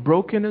without the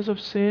brokenness of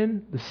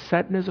sin, the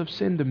sadness of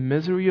sin, the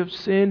misery of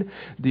sin,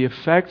 the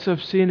effects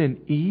of sin,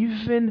 and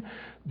even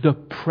the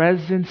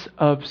presence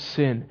of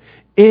sin.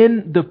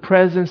 In the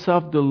presence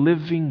of the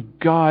living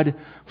God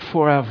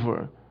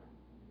forever.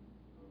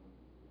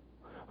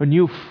 A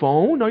new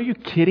phone? Are you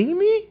kidding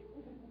me?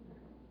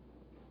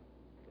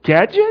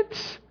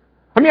 Gadgets?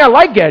 I mean, I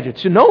like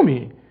gadgets, you know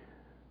me.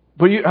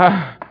 But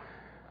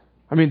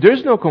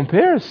there's no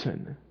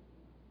comparison.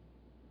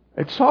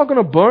 It's all going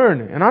to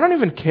burn, and I don't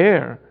even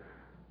care.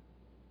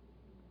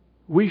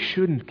 We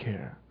shouldn't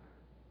care.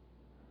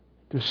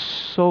 There's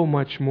so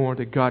much more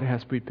that God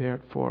has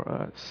prepared for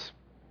us.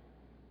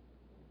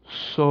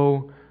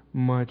 So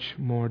much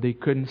more. They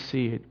couldn't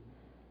see it.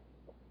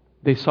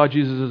 They saw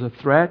Jesus as a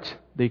threat.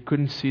 They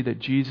couldn't see that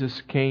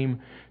Jesus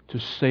came to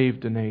save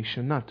the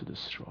nation, not to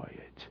destroy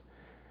it.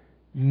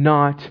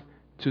 Not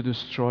to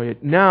destroy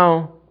it.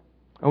 Now,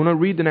 I want to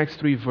read the next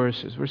 3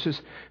 verses.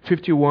 Verses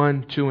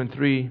 51, 2, and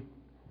 3.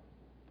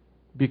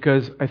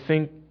 Because I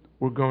think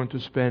we're going to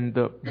spend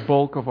the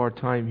bulk of our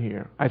time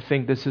here. I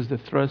think this is the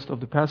thrust of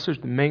the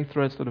passage, the main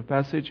thrust of the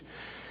passage.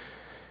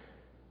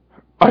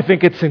 I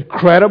think it's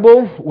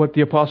incredible what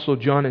the Apostle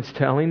John is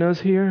telling us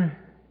here.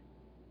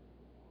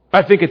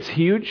 I think it's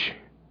huge,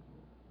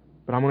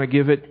 but I'm going to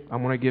give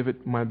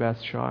it my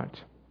best shot.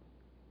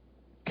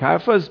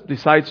 Caiaphas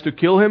decides to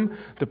kill him.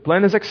 The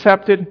plan is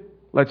accepted.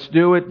 Let's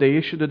do it. They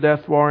issue the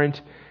death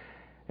warrant.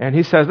 And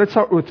he says, let's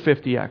start with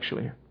 50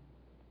 actually.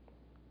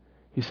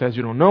 He says,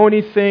 you don't know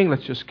anything.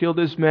 Let's just kill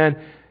this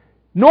man.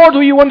 Nor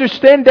do you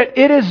understand that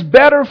it is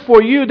better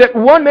for you that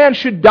one man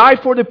should die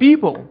for the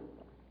people.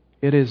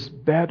 It is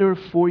better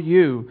for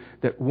you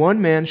that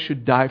one man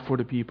should die for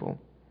the people.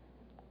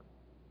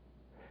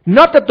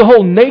 Not that the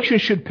whole nation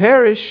should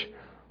perish.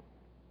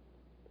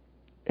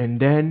 And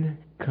then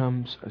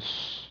comes a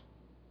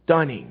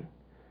stunning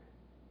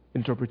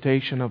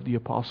interpretation of the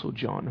Apostle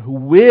John,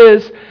 who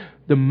is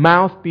the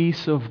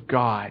mouthpiece of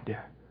God,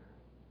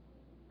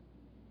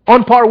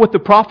 on par with the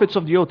prophets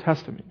of the Old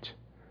Testament.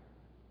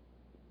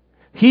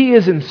 He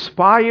is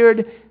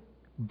inspired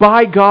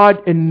by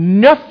God, and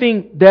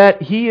nothing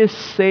that he is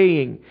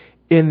saying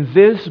in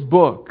this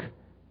book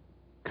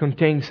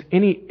contains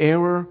any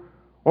error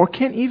or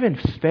can even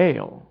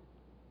fail.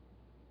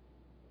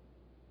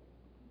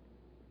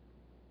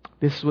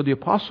 This is what the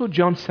Apostle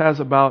John says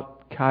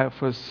about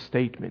Caiaphas'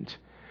 statement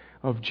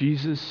of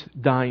Jesus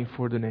dying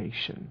for the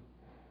nation.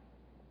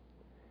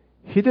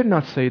 He did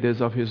not say this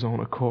of his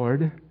own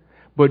accord,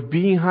 but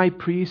being high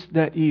priest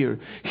that year,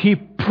 he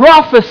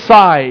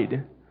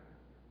prophesied.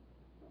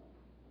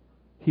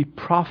 He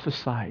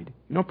prophesied.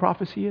 You know what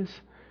prophecy is?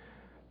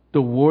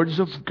 The words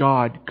of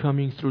God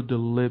coming through the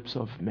lips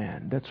of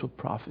man. That's what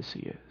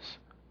prophecy is.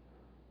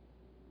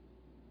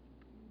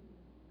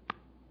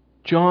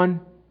 John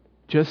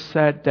just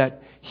said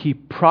that he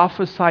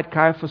prophesied,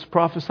 Caiaphas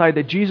prophesied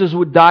that Jesus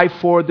would die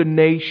for the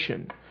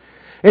nation.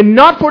 And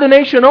not for the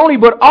nation only,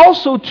 but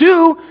also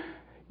to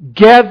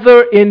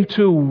gather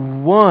into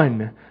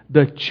one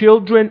the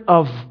children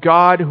of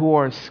God who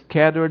are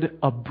scattered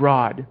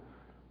abroad.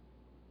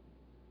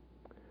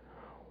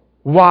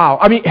 Wow.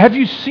 I mean, have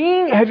you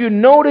seen, have you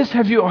noticed,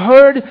 have you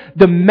heard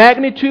the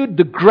magnitude,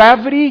 the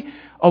gravity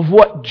of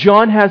what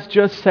John has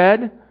just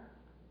said?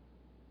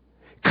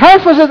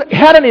 Caiaphas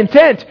had an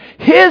intent.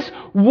 His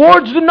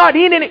words do not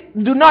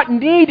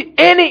need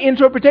any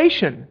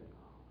interpretation.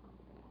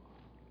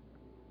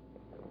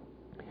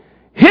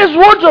 His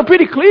words are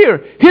pretty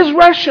clear. His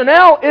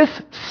rationale is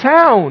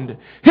sound.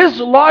 His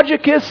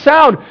logic is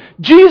sound.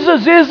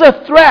 Jesus is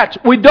a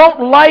threat. We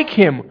don't like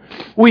Him.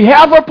 We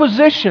have our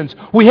positions.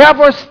 We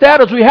have our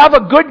status. We have a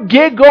good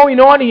gig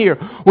going on here.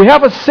 We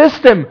have a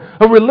system,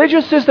 a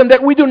religious system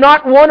that we do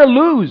not want to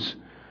lose.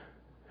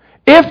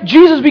 If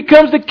Jesus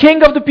becomes the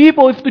king of the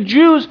people, if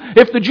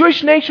the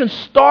Jewish nation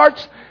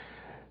starts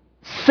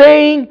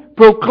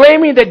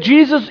proclaiming that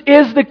Jesus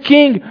is the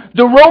king,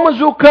 the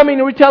Romans will come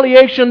in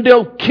retaliation,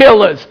 they'll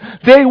kill us.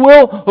 They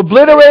will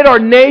obliterate our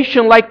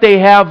nation like they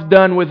have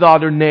done with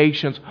other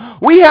nations.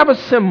 We have a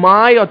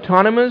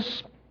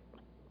semi-autonomous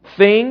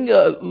thing,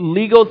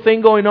 legal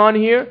thing going on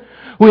here.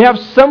 We have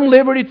some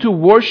liberty to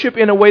worship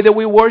in a way that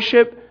we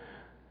worship.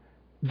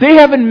 They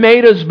haven't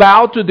made us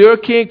bow to their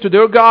king, to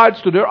their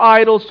gods, to their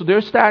idols, to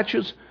their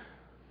statues.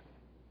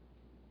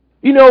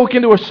 You know, we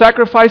can do our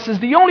sacrifices.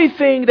 The only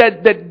thing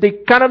that they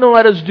kind of don't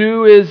let us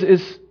do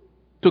is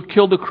to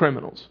kill the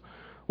criminals.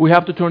 We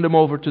have to turn them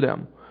over to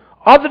them.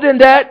 Other than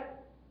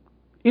that,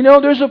 you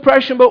know, there's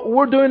oppression, but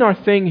we're doing our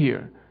thing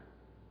here.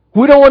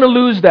 We don't want to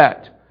lose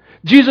that.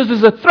 Jesus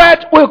is a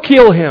threat, we'll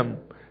kill Him.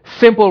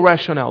 Simple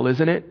rationale,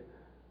 isn't it?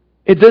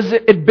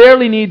 It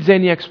barely needs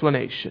any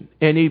explanation,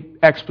 any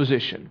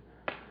exposition.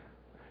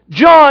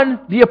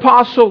 John, the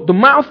apostle, the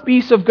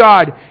mouthpiece of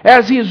God,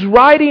 as he is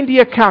writing the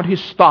account, he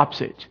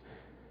stops it.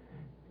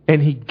 And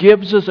he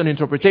gives us an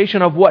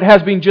interpretation of what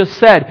has been just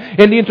said.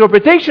 And the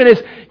interpretation is,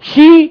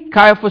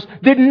 Caiaphas,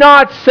 did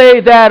not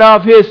say that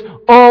of his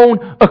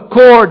own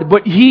accord,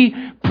 but he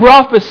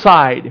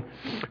prophesied.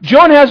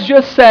 John has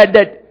just said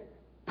that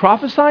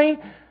prophesying,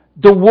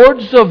 the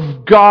words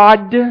of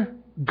God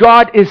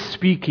is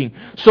speaking.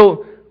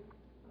 So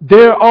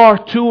there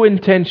are two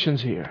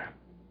intentions here.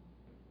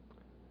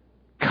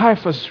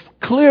 Caiaphas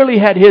clearly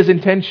had his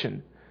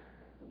intention,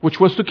 which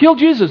was to kill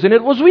Jesus, and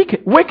it was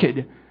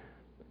wicked.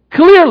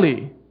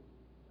 Clearly.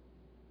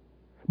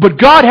 But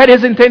God had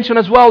His intention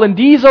as well, and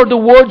these are the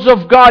words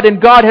of God,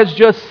 and God has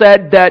just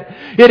said that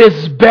it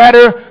is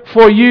better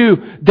for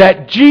you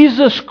that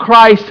Jesus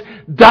Christ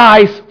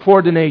dies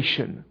for the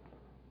nation.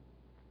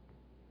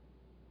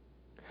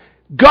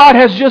 God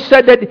has just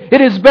said that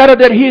it is better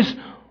that His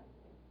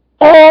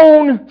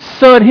own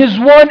Son, His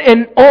one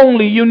and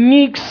only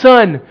unique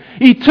Son,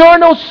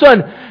 eternal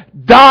Son,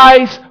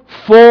 dies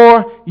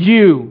for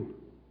you.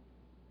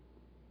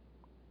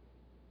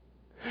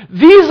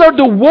 These are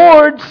the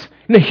words,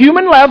 in the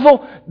human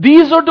level,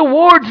 these are the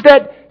words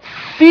that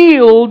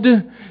sealed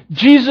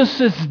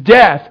Jesus'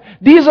 death.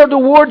 These are the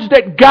words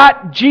that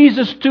got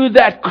Jesus to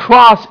that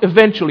cross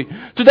eventually,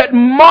 to that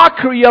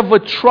mockery of a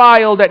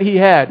trial that He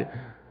had.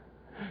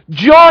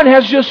 John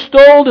has just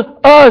told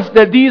us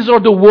that these are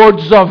the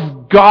words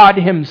of God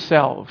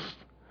Himself.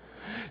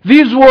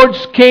 These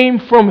words came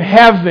from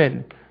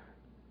heaven.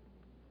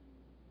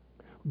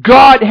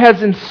 God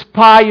has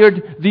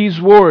inspired these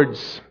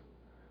words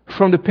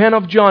from the pen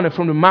of John and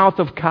from the mouth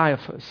of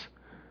Caiaphas.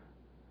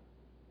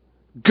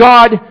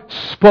 God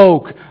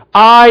spoke,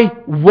 I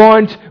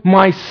want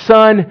my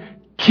Son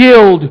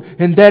killed,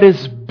 and that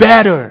is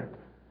better.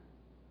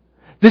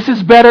 This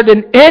is better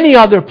than any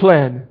other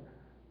plan.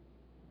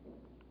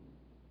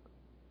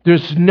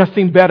 There's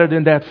nothing better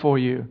than that for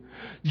you.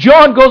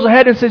 John goes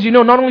ahead and says,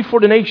 not only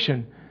for the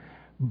nation,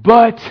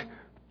 but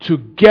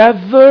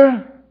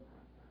together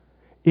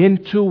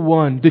into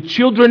one. The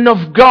children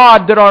of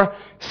God that are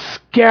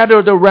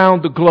scattered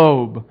around the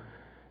globe.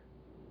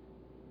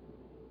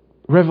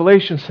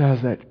 Revelation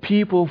says that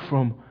people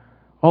from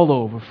all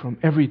over, from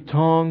every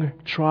tongue,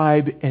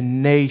 tribe,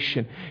 and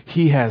nation,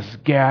 He has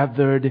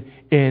gathered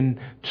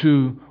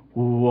into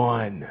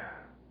one.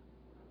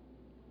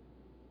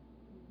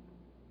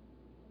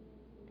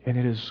 And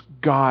it is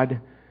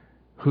God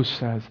who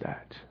says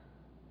that.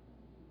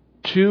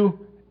 Two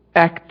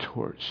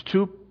actors,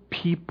 two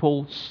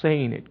people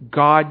saying it.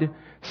 God,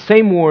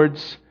 same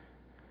words.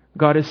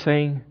 God is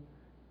saying,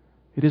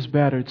 it is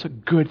better, it's a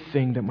good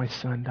thing that my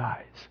Son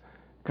dies.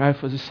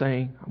 Caiaphas is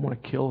saying, I'm going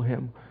to kill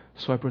him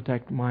so I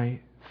protect my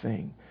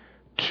thing.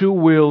 Two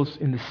wills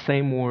in the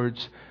same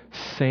words,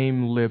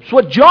 same lips.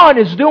 What John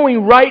is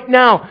doing right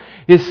now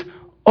is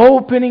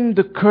opening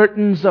the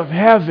curtains of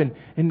heaven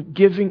and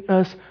giving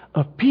us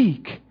a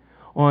peek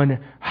on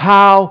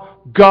how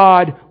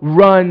God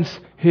runs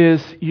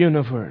His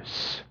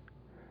universe.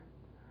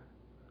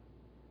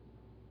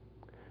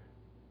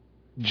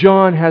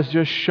 John has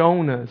just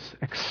shown us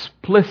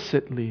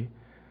explicitly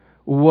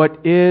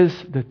what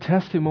is the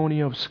testimony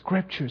of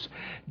Scriptures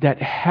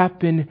that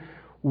happen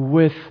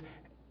with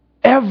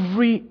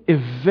every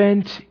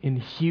event in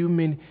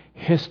human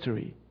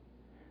history.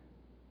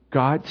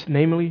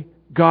 Namely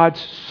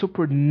God's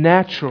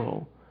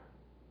supernatural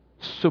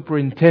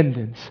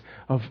superintendence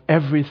of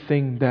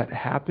everything that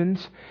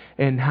happens,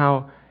 and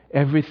how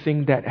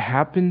everything that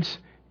happens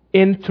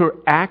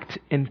interact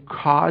and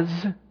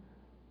cause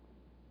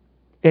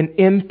and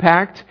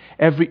impact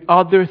every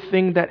other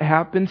thing that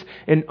happens,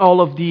 and all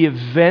of the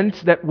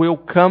events that will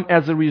come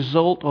as a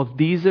result of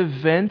these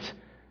events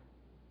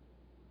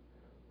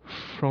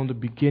from the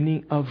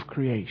beginning of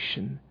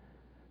creation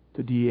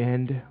to the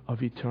end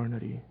of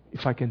eternity,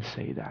 if I can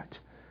say that.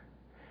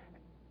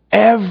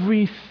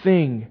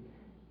 Everything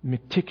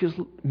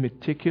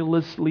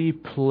meticulously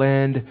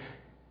planned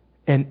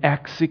and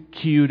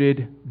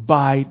executed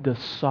by the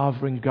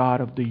sovereign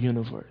God of the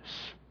universe.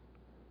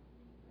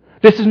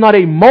 This is not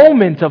a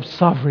moment of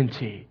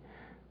sovereignty.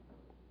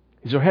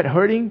 Is your head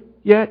hurting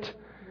yet?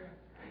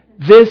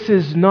 This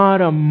is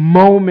not a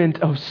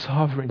moment of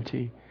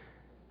sovereignty.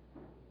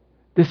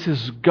 This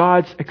is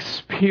God's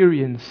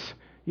experience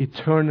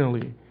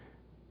eternally.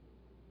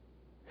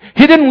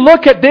 He didn't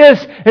look at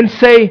this and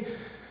say,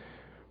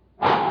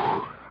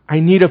 I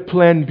need a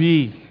plan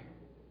B.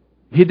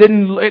 I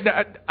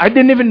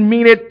didn't even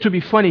mean it to be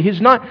funny. He's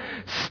not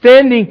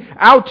standing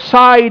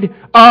outside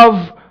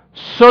of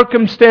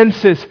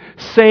circumstances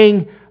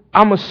saying,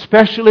 I'm a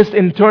specialist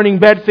in turning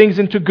bad things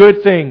into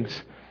good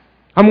things.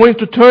 I'm going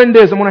to turn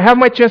this. I'm going to have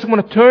my chance. I'm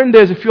going to turn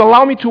this. If you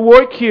allow me to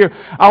work here,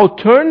 I'll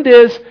turn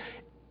this.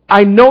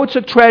 I know it's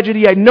a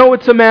tragedy. I know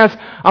it's a mess.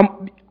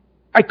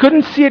 I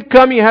couldn't see it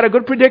coming. I had a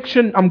good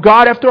prediction. I'm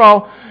God after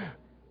all.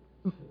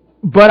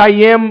 But I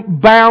am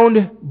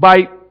bound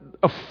by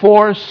a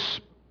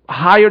force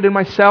higher than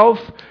myself,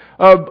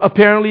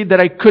 apparently, that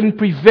I couldn't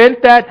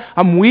prevent that.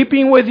 I'm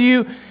weeping with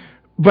you.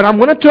 But I'm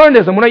going to turn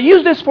this. I'm going to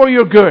use this for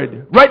your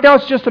good. Right now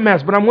it's just a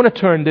mess, but I'm going to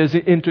turn this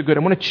into good.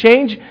 I'm going to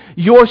change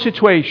your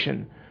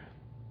situation.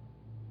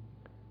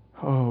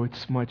 Oh,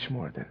 it's much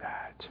more than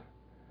that.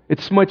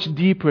 It's much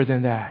deeper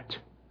than that.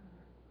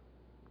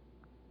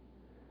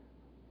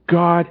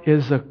 God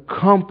is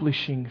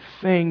accomplishing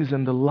things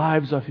in the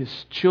lives of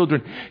His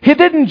children. He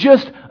didn't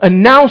just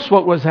announce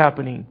what was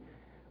happening.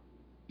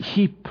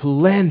 He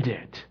planned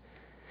it.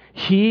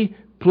 He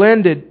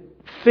planned it.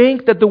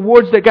 Think that the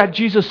words that got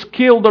Jesus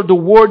killed are the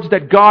words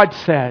that God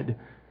said.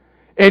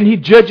 And He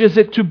judges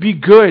it to be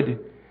good.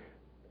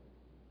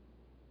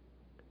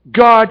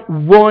 God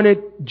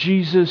wanted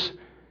Jesus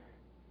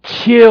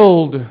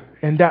killed,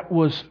 and that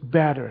was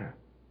better.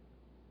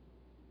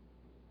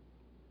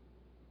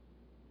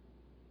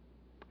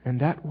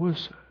 And that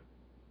was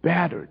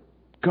better.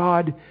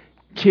 God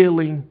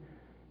killing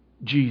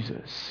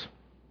Jesus.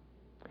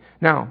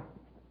 Now,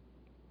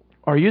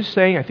 are you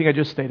saying, I think I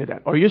just stated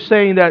that, are you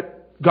saying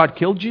that God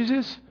killed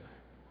Jesus?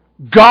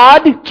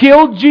 God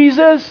killed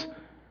Jesus?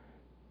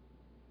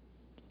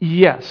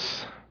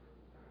 Yes.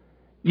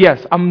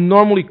 Yes, I'm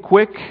normally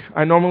quick.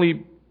 I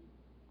normally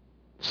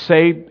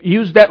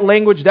use that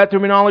language, that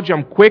terminology.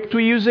 I'm quick to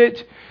use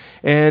it.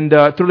 And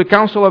through the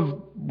counsel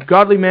of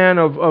godly men,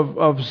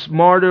 of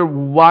smarter,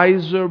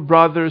 wiser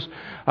brothers,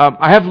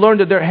 I have learned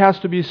that there has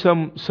to be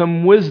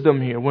some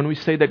wisdom here when we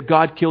say that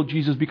God killed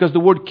Jesus, because the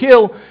word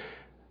kill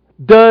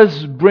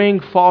does bring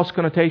false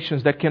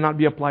connotations that cannot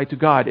be applied to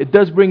God. It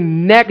does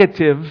bring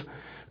negative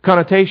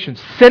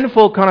connotations,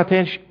 sinful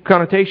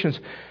connotations,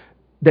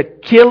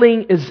 that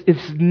killing is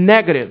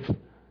negative.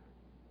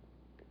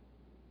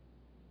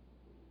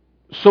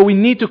 So we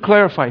need to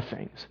clarify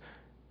things.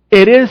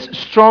 It is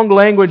strong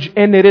language,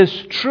 and it is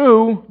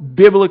true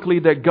biblically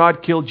that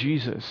God killed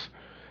Jesus.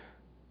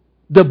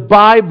 The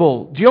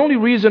Bible, the only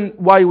reason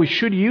why we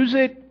should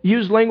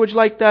use language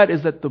like that,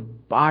 is that the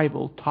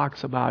Bible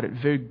talks about it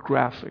very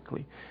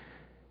graphically.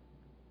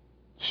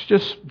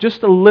 It's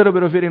just a little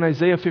bit of it in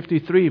Isaiah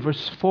 53,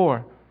 verse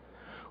 4.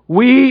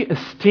 We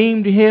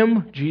esteemed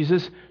Him,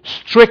 Jesus,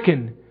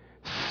 stricken,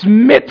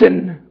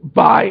 smitten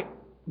by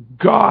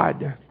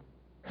God.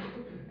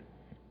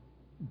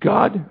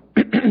 God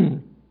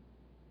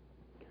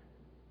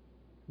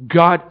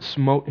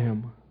smote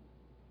Him.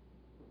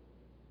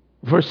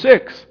 Verse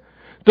 6.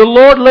 The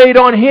Lord laid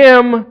on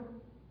Him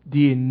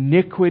the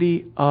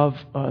iniquity of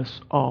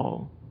us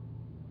all.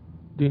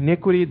 The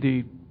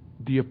iniquity,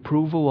 the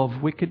approval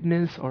of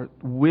wickedness, or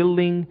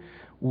willing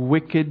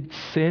wicked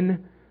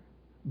sin.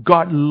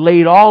 God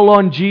laid all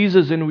on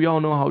Jesus, and we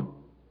all know how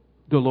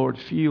the Lord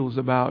feels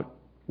about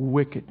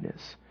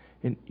wickedness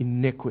and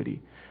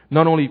iniquity.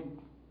 Not only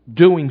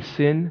doing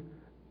sin,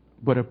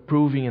 but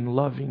approving and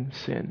loving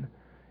sin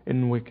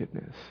and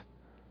wickedness.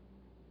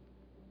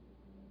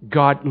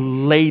 God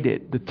laid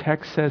it. The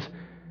text says,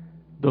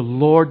 the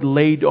Lord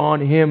laid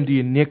on Him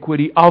the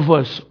iniquity of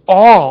us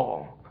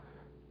all.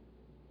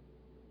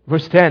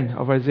 Verse 10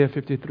 of Isaiah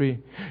 53.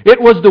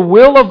 It was the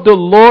will of the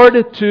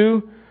Lord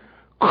to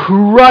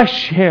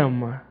crush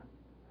Him.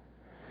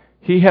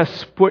 He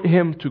has put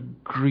Him to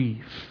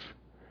grief.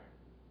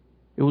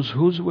 It was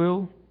whose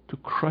will to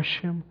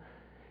crush Him?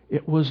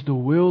 It was the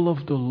will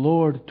of the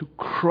Lord to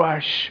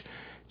crush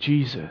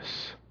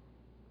Jesus.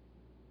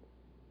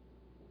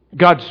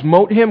 God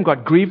smote Him,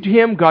 God grieved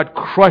Him, God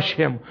crushed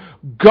Him.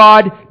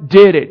 God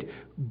did it.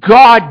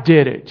 God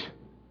did it.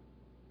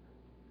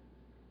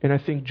 And I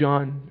think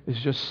John is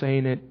just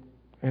saying it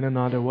in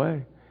another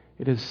way.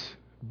 It is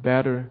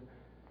better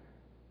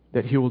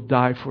that He will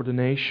die for the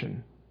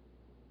nation.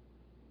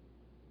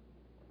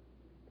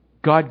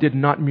 God did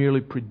not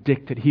merely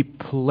predict it, He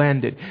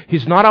planned it.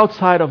 He's not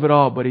outside of it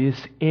all, but He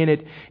is in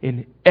it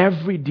in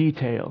every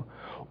detail.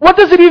 What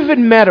does it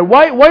even matter?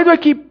 Why do I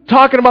keep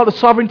talking about the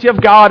sovereignty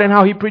of God and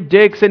how He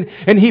predicts and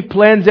He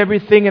plans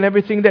everything and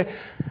everything that...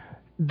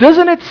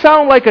 Doesn't it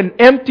sound like an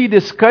empty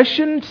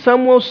discussion?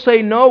 Some will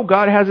say, no,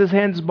 God has His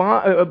hands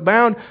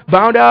bound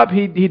up.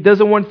 He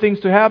doesn't want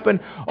things to happen.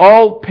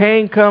 All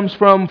pain comes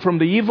from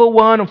the evil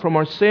one and from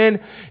our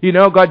sin.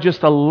 God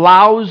just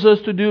allows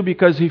us to do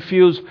because He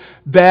feels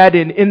bad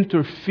in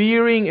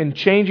interfering and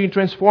changing,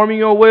 transforming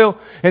your will.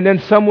 And then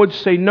some would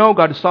say, no,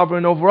 God is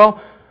sovereign over all.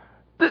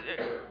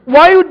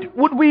 Why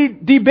would we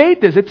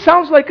debate this? It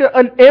sounds like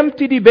an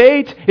empty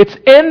debate. It's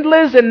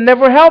endless and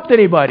never helped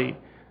anybody.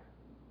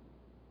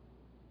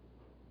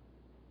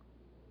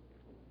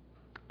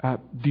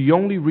 The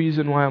only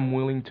reason why I'm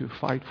willing to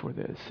fight for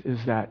this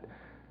is that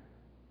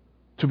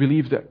to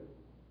believe that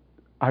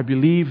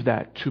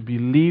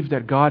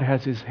God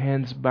has His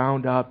hands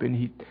bound up and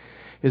He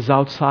is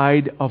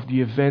outside of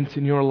the events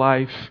in your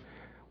life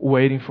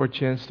waiting for a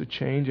chance to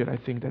change it, I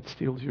think that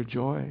steals your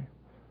joy.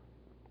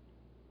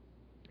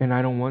 And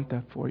I don't want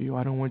that for you.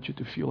 I don't want you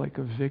to feel like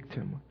a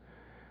victim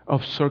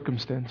of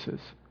circumstances.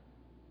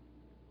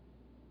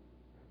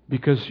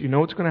 Because you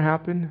know what's going to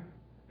happen?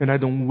 And I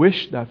don't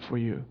wish that for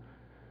you.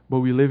 But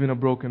we live in a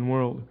broken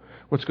world.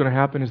 What's going to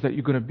happen is that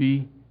you're going to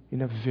be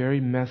in a very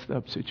messed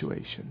up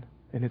situation.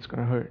 And it's going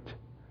to hurt.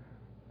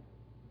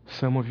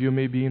 Some of you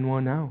may be in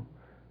one now.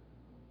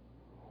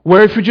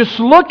 Where if you just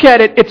look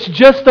at it, it's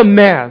just a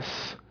mess.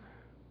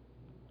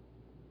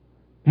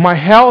 My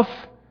health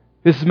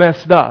is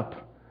messed up.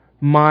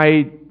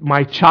 My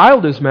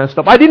child is messed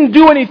up. I didn't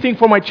do anything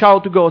for my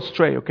child to go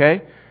astray,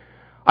 okay?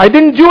 I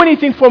didn't do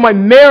anything for my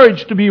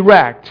marriage to be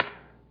wrecked.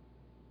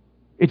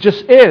 It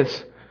just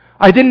is.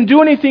 I didn't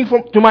do anything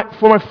for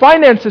my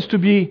finances to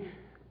be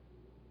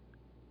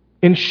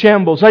in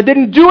shambles. I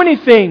didn't do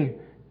anything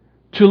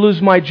to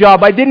lose my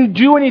job. I didn't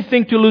do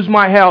anything to lose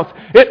my health.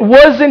 It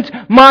wasn't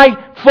my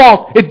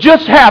fault. It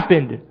just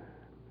happened.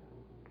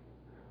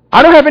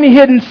 I don't have any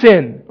hidden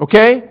sin,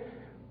 okay?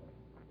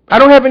 I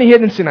don't have any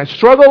hidden sin. I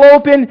struggle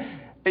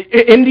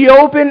in the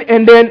open,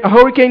 and then a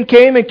hurricane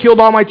came and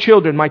killed all my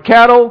children, my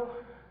cattle,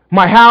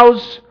 my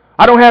house.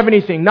 I don't have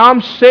anything. Now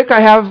I'm sick.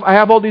 I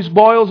have all these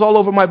boils all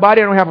over my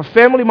body. I don't have a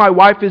family. My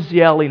wife is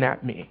yelling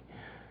at me,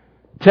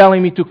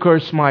 telling me to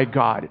curse my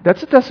God.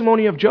 That's the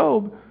testimony of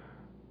Job.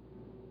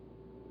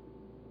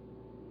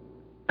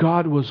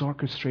 God was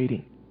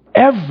orchestrating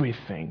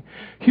everything.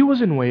 He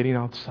wasn't waiting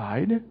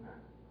outside,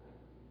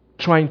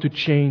 trying to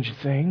change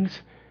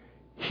things.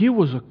 He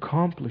was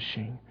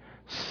accomplishing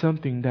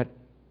something that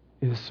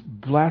is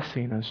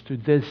blessing us to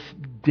this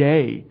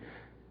day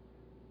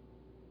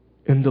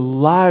in the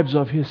lives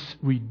of His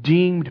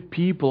redeemed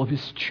people, of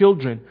His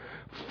children,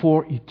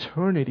 for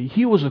eternity.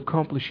 He was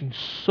accomplishing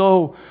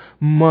so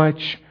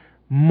much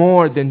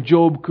more than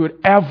Job could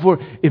ever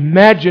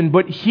imagine.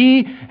 But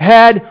he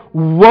had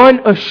one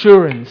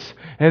assurance,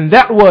 and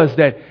that was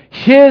that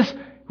his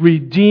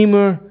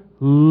Redeemer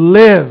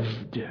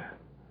lived.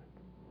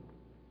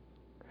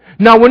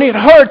 Now when it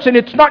hurts and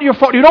it's not your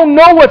fault, you don't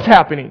know what's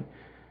happening.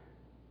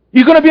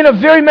 You're going to be in a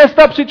very messed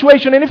up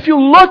situation. And if you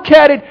look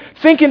at it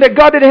thinking that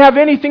God didn't have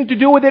anything to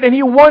do with it and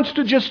He wants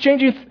to just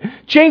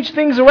change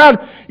things around,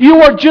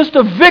 you are just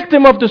a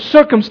victim of the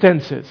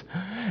circumstances.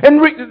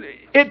 And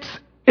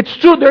it's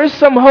true, there is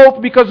some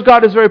hope because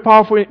God is very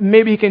powerful.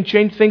 Maybe He can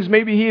change things.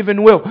 Maybe He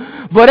even will.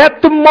 But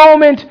at the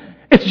moment,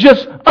 it's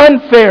just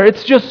unfair.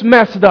 It's just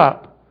messed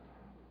up.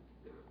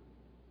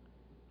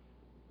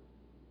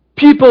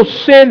 People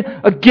sin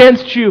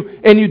against you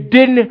and you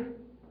didn't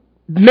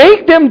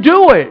make them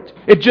do it.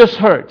 It just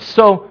hurts.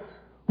 So,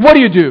 what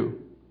do?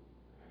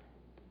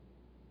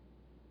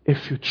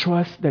 If you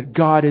trust that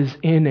God is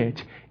in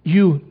it,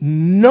 you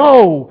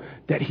know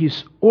that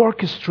He's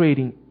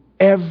orchestrating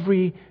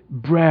every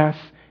breath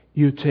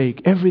you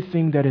take,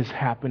 everything that is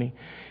happening.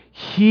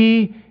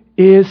 He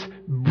is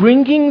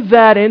bringing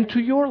that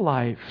into your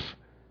life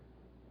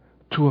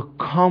to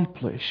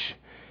accomplish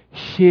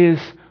His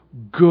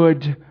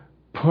good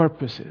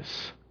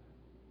purposes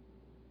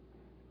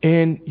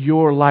in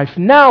your life.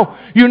 Now,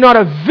 you're not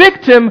a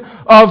victim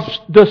of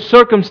the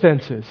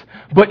circumstances,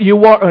 but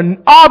you are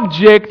an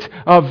object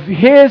of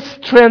His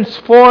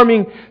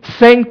transforming,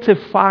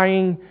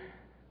 sanctifying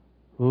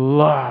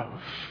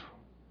love.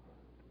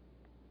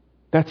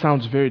 That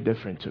sounds very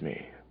different to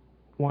me,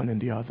 one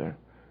and the other.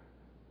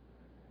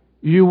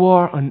 You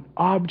are an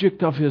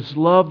object of His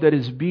love that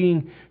is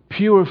being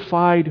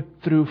purified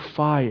through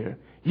fire.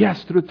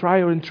 Yes, through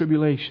trial and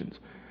tribulations.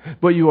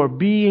 But you are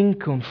being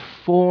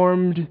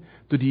conformed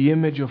to the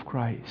image of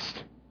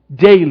Christ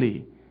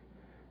daily.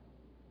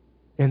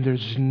 And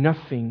there's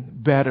nothing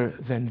better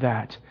than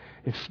that.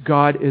 If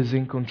God is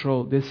in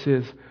control, this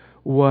is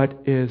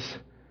what is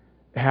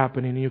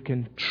happening. You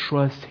can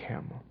trust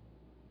Him.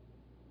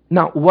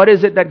 Now, what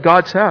is it that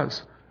God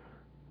says?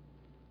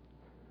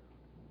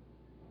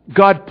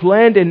 God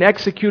planned and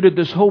executed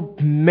this whole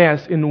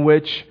mess in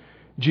which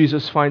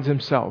Jesus finds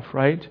Himself,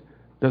 right?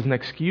 Doesn't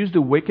excuse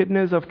the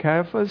wickedness of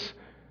Caiaphas,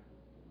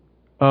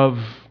 of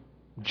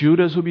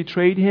Judas who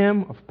betrayed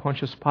Him, of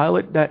Pontius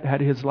Pilate that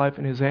had his life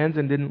in his hands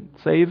and didn't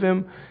save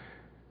Him,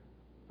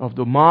 of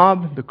the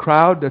mob, the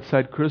crowd that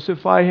said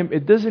crucify Him.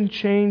 It doesn't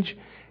change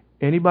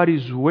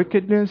anybody's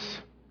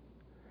wickedness.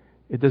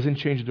 It doesn't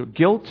change their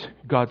guilt,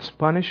 God's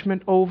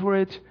punishment over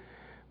it.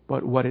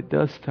 But what it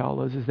does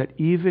tell us is that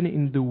even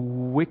in the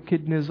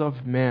wickedness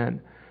of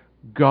man,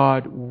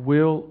 God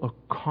will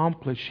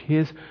accomplish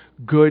His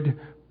good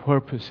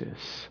purposes.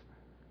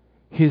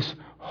 His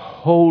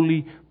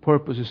holy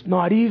purposes.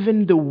 Not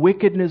even the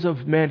wickedness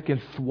of man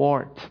can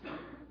thwart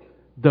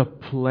the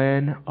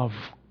plan of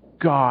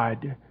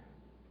God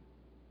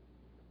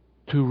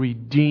to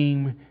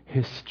redeem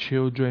His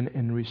children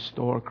and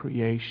restore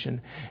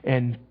creation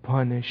and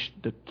punish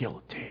the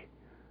guilty.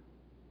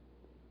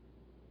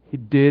 He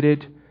did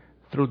it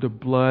through the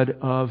blood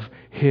of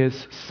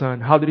His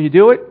Son. How did He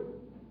do it?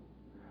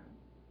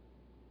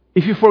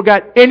 If you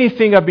forgot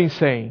anything I've been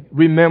saying,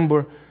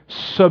 remember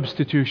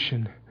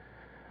substitution.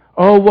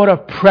 Oh, what a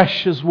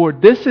precious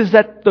word. This is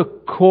at the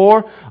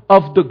core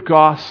of the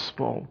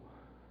gospel.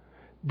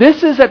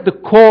 This is at the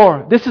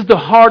core. This is the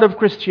heart of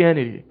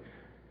Christianity.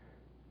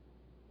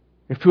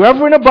 If you're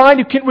ever in a bind,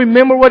 you can't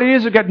remember what it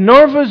is, you get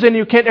nervous and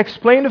you can't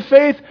explain the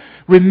faith,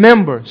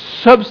 remember,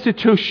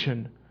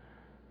 substitution.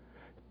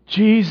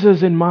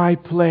 Jesus in my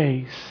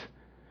place,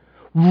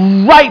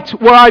 right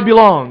where I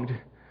belonged,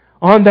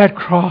 on that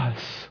cross.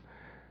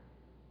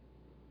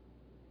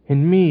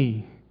 And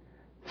me,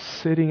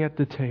 sitting at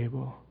the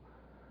table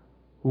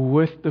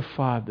with the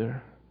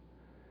Father,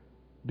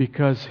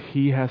 because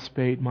He has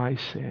paid my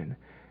sin,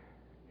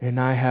 and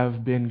I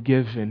have been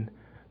given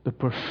the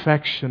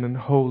perfection and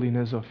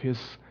holiness of His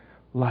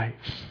life.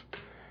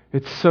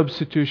 It's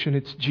substitution.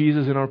 It's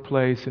Jesus in our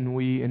place and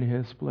we in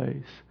His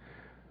place.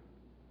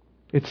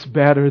 It's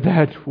better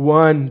that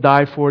one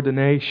die for the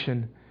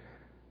nation.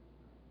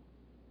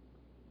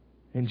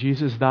 And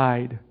Jesus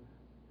died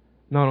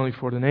not only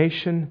for the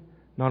nation,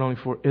 not only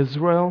for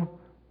Israel,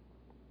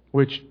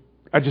 which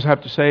I just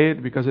have to say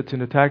it because it's in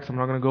the text. I'm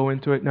not going to go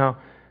into it now.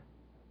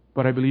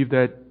 But I believe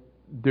that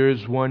there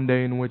is one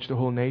day in which the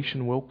whole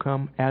nation will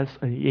come as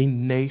a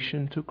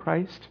nation to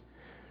Christ.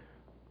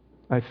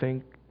 I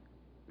think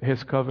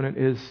His covenant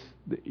is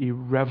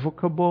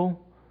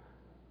irrevocable.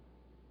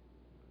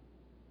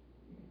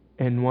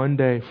 And one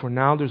day, for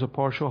now there's a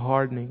partial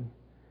hardening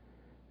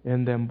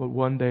in them, but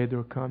one day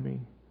they're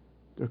coming.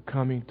 They're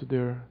coming to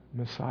their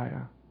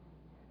Messiah.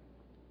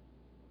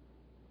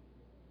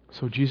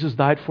 So Jesus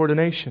died for the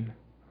nation.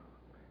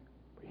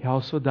 He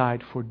also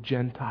died for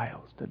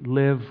Gentiles that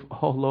live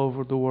all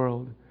over the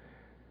world.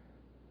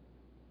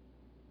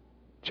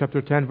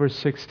 Chapter 10, verse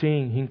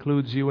 16, He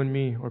includes you and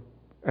me, or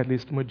at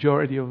least the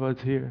majority of us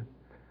here,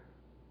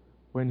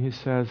 when He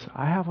says,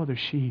 I have other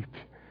sheep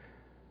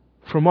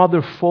from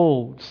other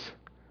folds.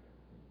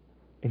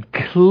 And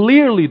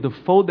clearly the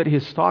fold that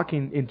He's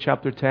talking in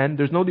chapter 10,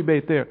 there's no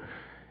debate there,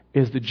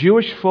 is the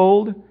Jewish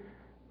fold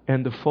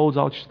and the folds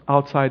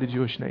outside the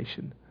Jewish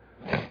nation.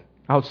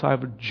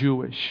 Outside of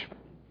Jewish.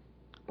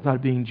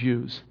 Without being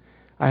Jews.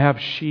 I have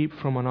sheep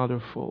from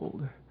another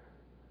fold.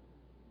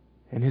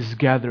 And He's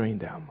gathering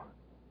them.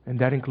 And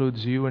that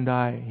includes you and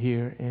I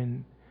here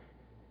in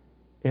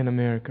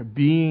America.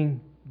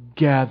 Being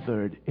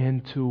gathered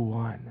into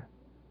one.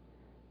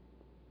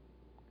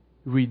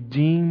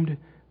 Redeemed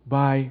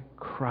by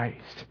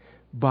Christ.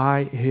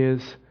 By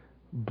His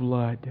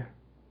blood.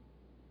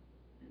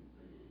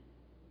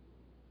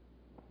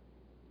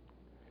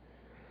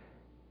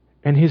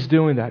 And He's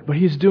doing that. But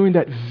He's doing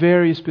that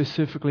very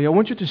specifically. I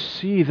want you to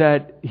see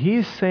that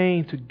He's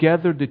saying to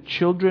gather the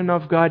children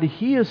of God.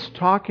 He is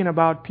talking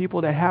about people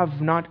that have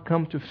not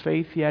come to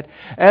faith yet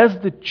as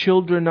the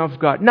children of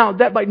God. Now,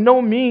 that by no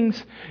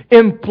means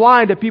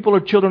implies that people are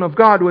children of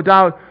God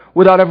without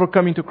ever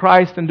coming to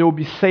Christ, and they will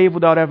be saved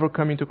without ever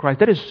coming to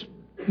Christ. That is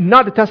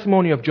not the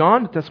testimony of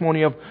John, the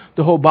testimony of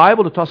the whole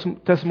Bible, the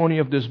testimony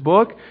of this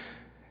book.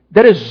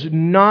 That is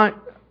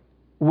not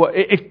what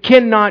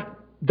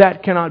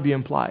that cannot be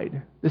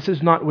implied. This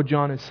is not what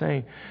John is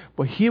saying.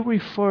 But he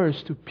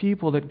refers to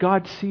people that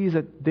God sees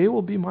that they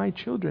will be my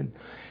children.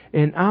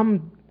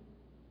 And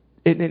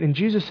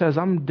Jesus says,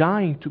 I'm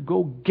dying to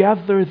go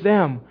gather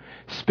them.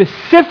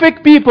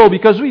 Specific people,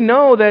 because we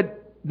know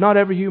that not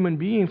every human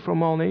being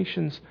from all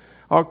nations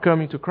are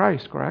coming to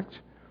Christ, correct?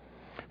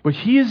 But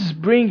He is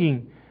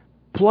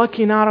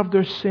plucking out of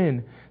their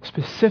sin,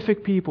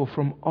 specific people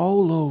from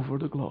all over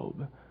the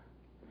globe.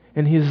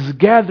 And He's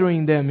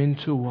gathering them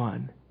into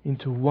one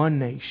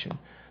nation,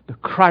 the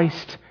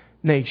Christ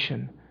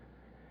nation.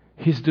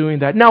 He's doing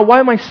that. Now, why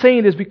am I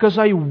saying this? Because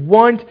I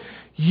want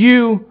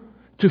you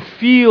to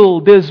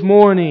feel this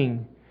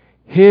morning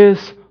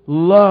His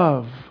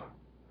love.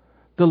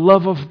 The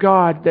love of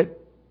God that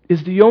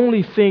is the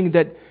only thing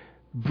that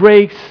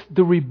breaks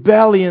the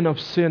rebellion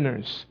of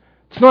sinners.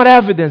 It's not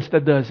evidence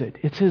that does it.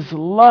 It's His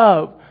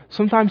love.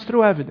 Sometimes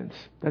through evidence.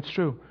 That's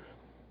true.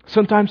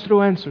 Sometimes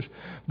through answers.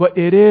 But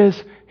it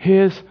is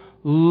His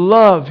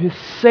love, His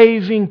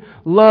saving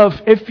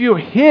love. If you're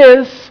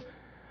His,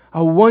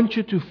 I want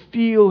you to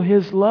feel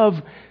His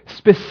love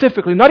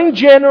specifically. Not in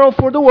general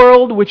for the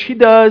world, which He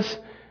does,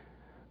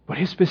 but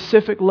His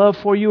specific love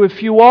for you.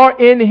 If you are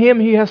in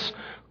Him, He has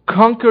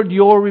conquered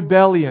your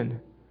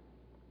rebellion.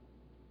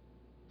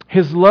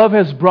 His love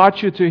has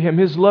brought you to Him.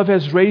 His love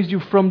has raised you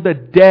from the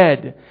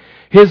dead.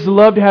 His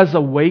love has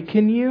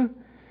awakened you.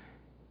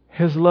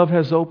 His love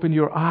has opened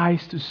your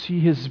eyes to see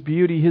His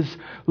beauty. His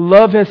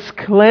love has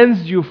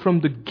cleansed you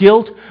from the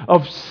guilt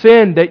of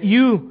sin that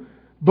you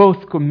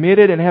both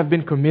committed and have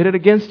been committed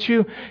against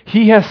you.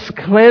 He has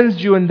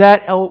cleansed you, and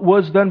that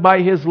was done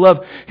by His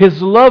love.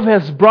 His love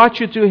has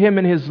brought you to Him,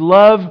 and His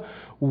love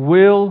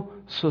will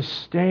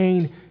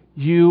sustain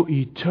you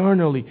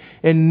eternally.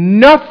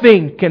 And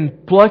nothing can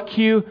pluck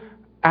you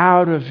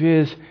out of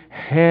His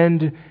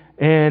hand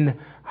and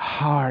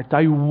heart.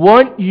 I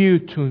want you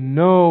to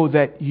know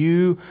that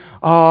you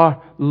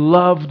are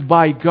loved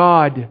by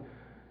God.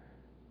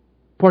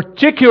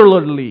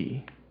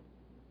 Particularly,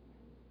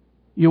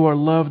 you are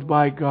loved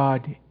by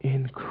God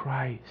in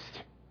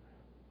Christ.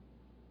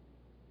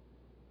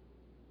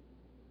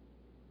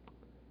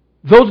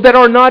 Those that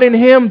are not in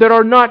Him, that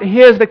are not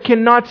His, that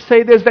cannot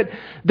say this,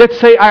 that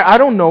say, I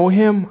don't know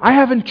Him. I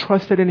haven't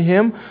trusted in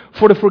Him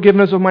for the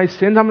forgiveness of my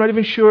sins. I'm not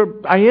even sure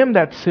I am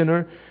that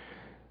sinner.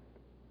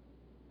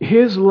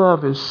 His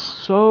love is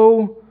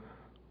so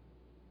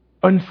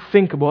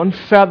unthinkable,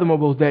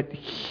 unfathomable, that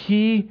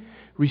He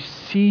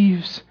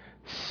receives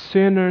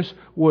sinners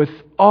with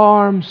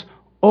arms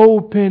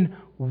open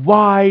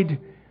wide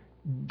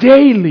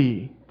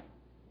daily.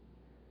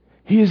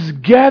 He is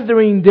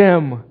gathering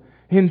them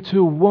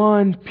into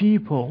one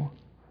people.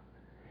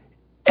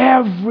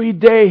 Every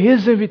day,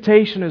 His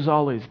invitation is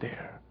always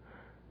there.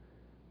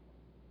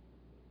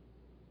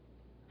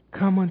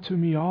 Come unto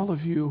me, all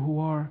of you who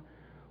are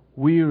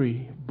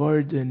weary,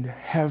 burdened,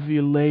 heavy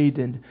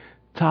laden,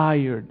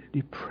 tired,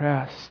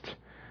 depressed,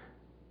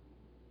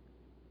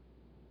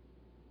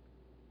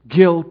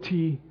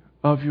 guilty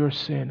of your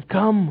sin.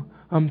 Come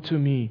unto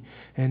me,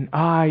 and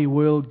I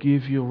will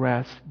give you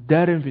rest.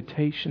 That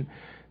invitation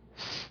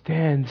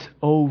stands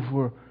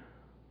over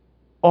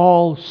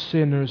all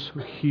sinners who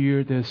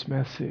hear this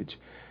message.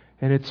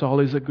 And it's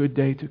always a good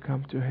day to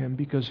come to Him,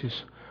 because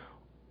He's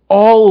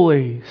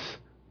always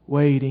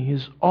waiting.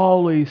 He's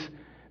always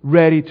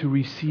ready to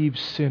receive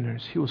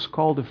sinners. He was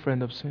called a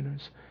friend of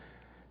sinners.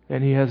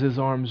 And He has His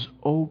arms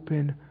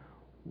open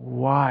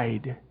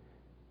wide.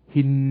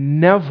 He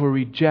never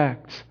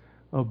rejects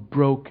a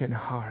broken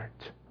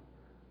heart.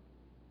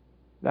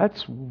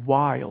 That's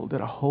wild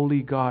that a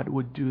holy God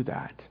would do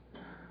that.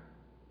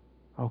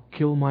 I'll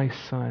kill my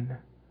son.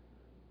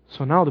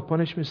 So now the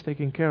punishment is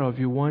taken care of.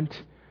 You want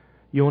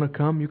to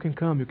come? You can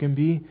come. You can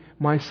be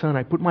my son.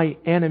 I put my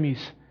enemies.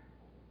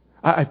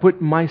 I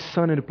put my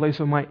son in the place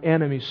of my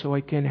enemies so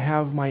I can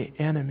have my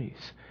enemies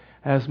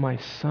as my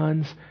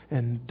sons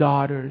and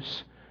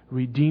daughters,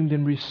 redeemed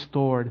and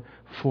restored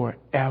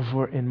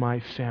forever in my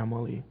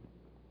family.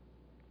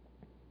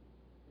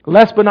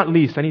 Last but not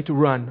least, I need to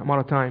run. I'm out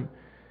of time.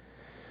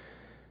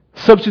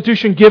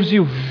 Substitution gives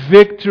you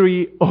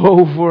victory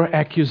over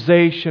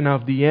accusation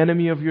of the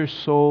enemy of your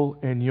soul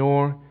and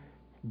your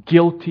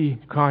guilty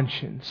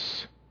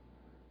conscience.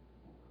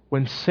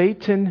 When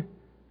Satan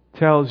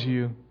tells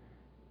you,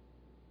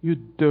 you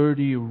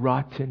dirty,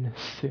 rotten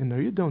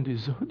sinner, you don't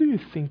deserve, who do you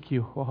think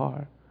you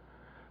are?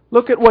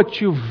 Look at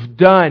what you've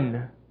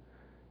done.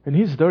 And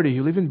he's dirty.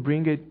 He'll even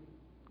bring it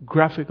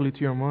graphically to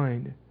your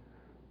mind.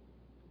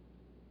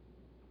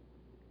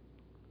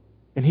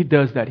 And he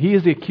does that. He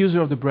is the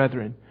accuser of the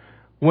brethren.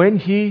 When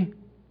he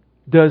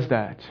does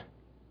that,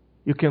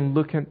 you can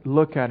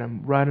look at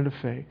him right in the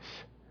face.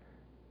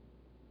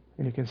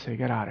 And you can say,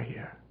 get out of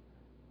here.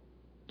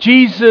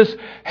 Jesus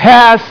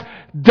has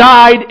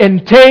died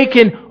and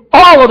taken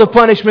all of the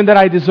punishment that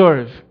I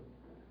deserve.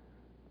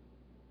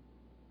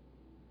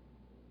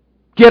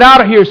 Get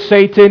out of here,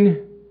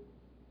 Satan.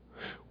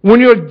 When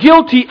your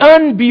guilty,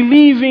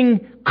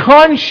 unbelieving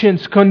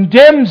conscience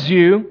condemns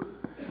you,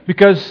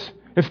 because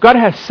if God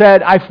has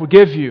said, I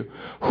forgive you,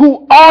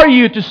 who are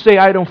you to say,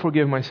 I don't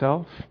forgive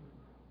myself?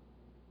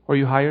 Are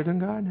you higher than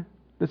God?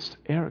 That's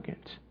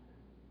arrogant.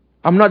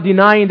 I'm not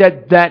denying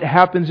that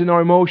happens in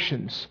our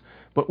emotions,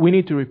 but we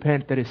need to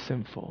repent that is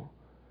sinful.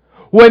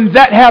 When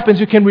that happens,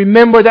 you can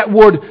remember that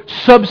word,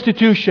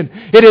 substitution.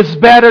 It is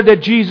better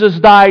that Jesus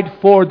died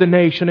for the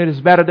nation. It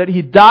is better that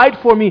He died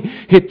for me.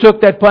 He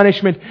took that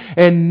punishment.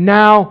 And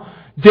now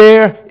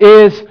there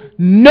is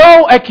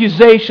no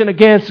accusation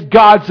against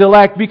God's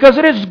elect, because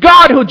it is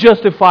God who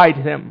justified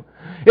Him.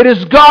 It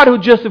is God who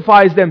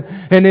justifies them.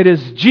 And it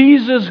is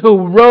Jesus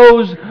who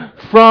rose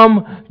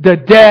from the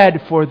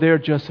dead for their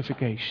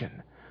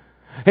justification.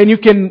 And you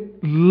can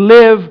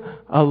live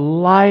a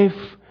life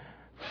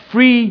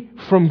free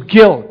from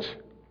guilt,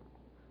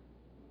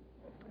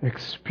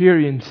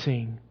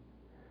 experiencing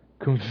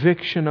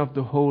conviction of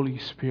the Holy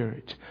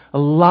Spirit,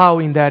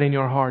 allowing that in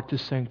your heart to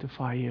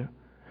sanctify you.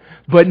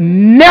 But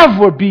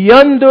never be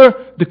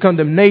under the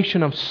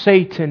condemnation of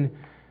Satan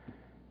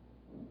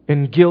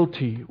and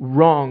guilty,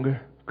 wrong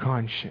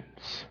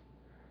conscience.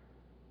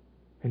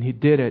 And He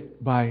did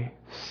it by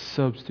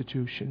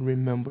substitution.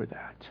 Remember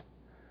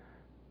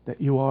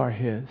that you are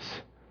His.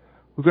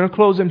 We're going to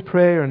close in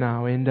prayer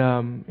now, and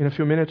in a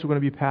few minutes we're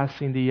going to be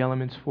passing the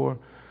elements for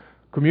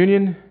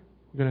communion.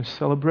 We're going to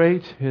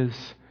celebrate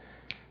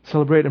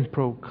and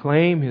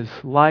proclaim His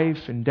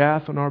life and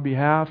death on our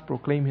behalf,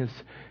 proclaim His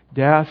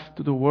death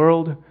to the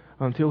world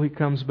until He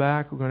comes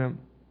back. We're going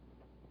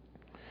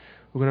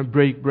to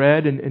break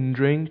bread and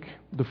drink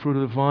the fruit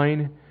of the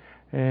vine.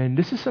 And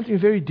this is something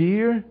very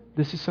dear.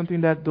 This is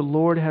something that the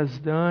Lord has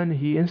done.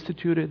 He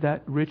instituted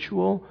that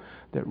ritual,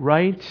 that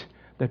rite,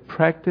 that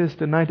practice.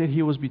 The night that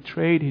He was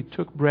betrayed, He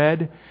took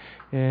bread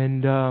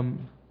and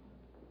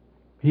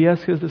He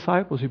asked His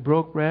disciples, He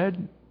broke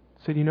bread,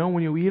 said,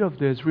 when you eat of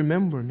this,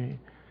 remember me.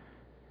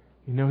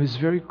 His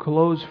very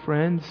close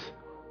friends,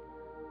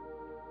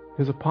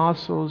 His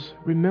apostles,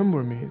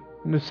 remember me.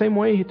 In the same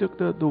way, He took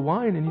the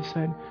wine and He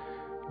said,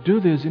 do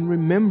this in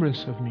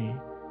remembrance of me.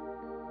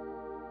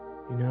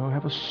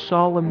 Have a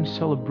solemn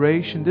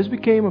celebration. This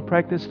became a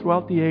practice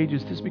throughout the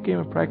ages. This became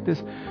a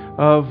practice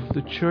of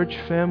the church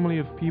family,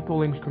 of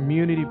people in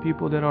community,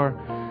 people that are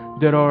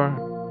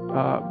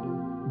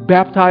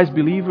baptized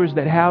believers,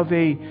 that have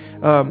a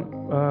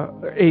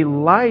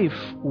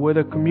life with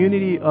a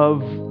community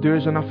of,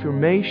 there's an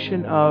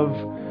affirmation of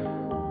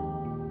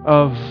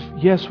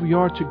yes, we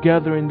are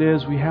together in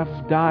this. We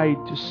have died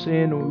to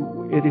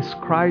sin. It is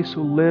Christ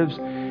who lives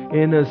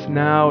in us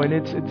now, and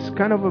it's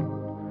kind of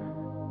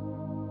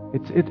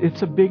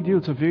it's a big deal.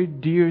 It's a very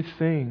dear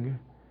thing.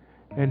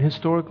 And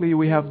historically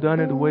we have done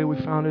it. The way we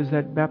found is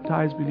that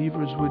baptized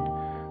believers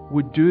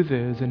would do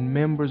this, and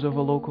members of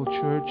a local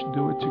church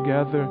do it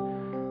together.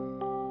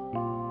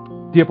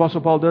 The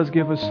Apostle Paul does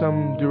give us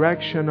some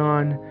direction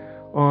on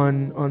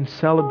on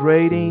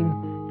celebrating,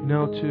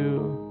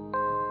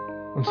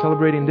 on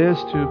celebrating this,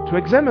 to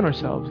examine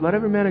ourselves. Let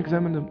every man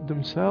examine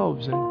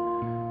themselves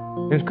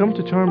and come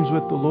to terms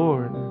with the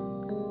Lord.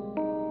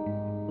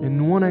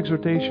 And one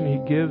exhortation He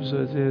gives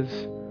us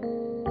is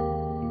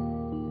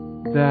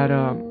that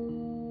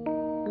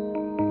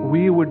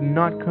we would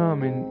not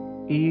come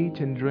and eat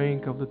and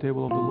drink of the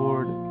table of the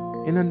Lord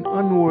in an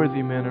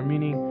unworthy manner,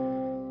 meaning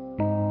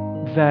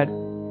that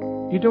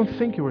you don't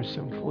think you are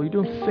sinful, you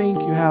don't think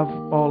you have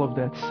all of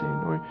that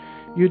sin, or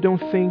you don't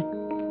think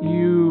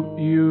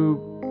you're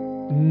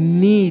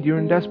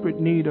in desperate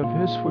need of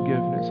His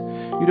forgiveness.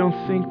 You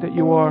don't think that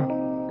you are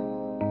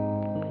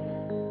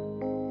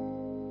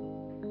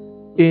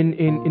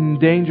in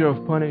danger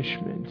of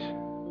punishment,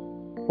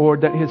 or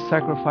that His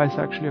sacrifice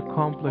actually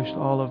accomplished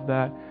all of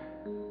that.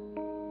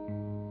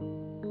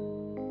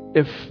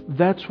 If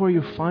that's where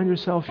you find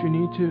yourself, you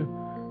need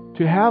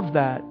to have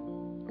that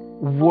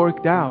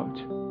worked out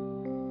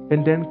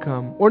and then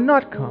come, or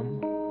not come.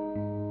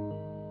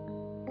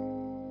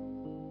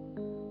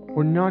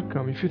 Or not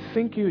come. If you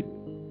think you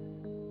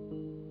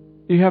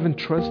haven't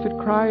trusted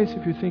Christ,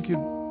 if you think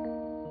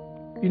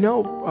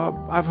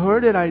I've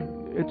heard it,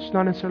 it's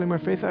not necessarily my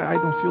faith, I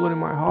don't feel it in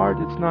my heart,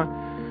 it's not,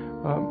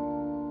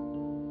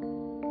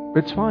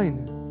 it's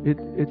fine.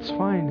 It's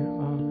fine.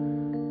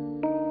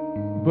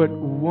 But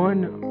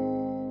one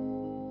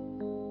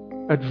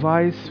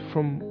advice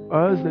from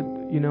us that,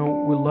 we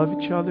love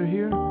each other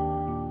here.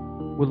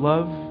 We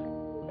love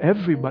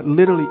everybody,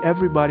 literally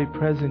everybody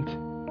present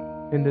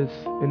in this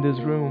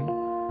room.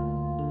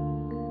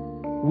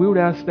 We would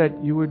ask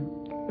that you would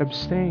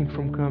abstain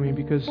from coming,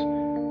 because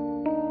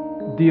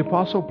the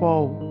Apostle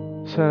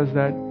Paul says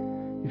that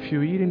if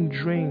you eat and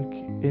drink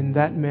in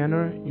that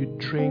manner, you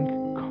drink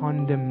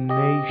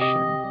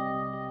condemnation.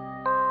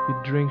 You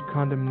drink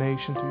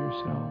condemnation to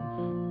yourself.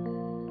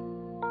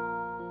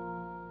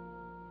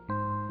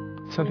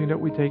 It's something that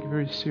we take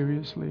very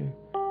seriously,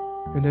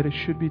 and that it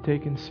should be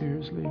taken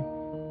seriously.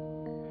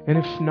 And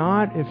if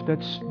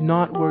that's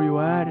not where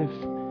you're at,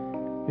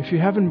 if you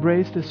have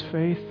embraced this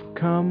faith,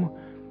 come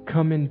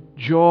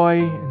enjoy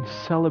and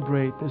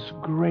celebrate this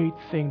great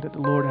thing that the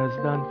Lord has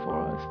done for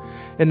us,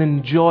 and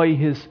enjoy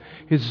His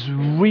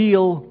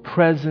real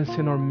presence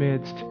in our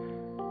midst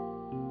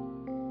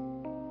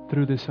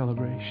through this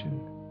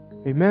celebration.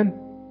 Amen?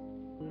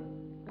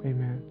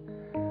 Amen.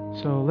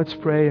 So let's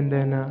pray, and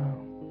then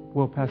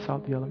we'll pass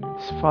out the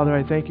elements. Father,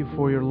 I thank You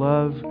for Your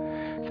love.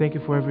 Thank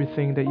You for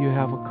everything that You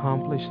have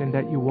accomplished and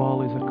that You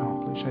always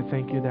accomplish. I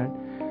thank You that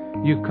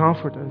You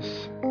comfort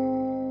us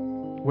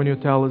when You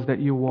tell us that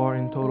You are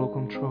in total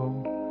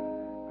control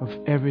of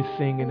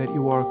everything, and that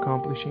You are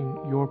accomplishing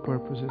Your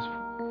purposes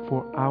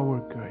for our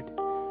good.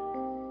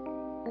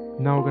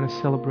 Now we're going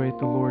to celebrate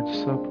the Lord's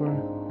Supper,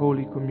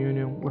 Holy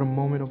Communion. What a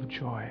moment of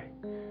joy.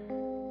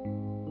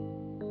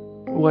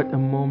 What a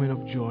moment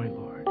of joy,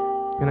 Lord.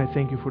 And I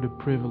thank You for the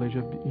privilege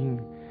of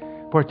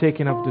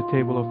partaking of the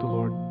table of the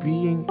Lord,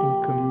 being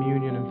in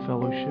communion and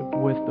fellowship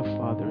with the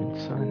Father and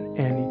Son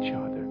and each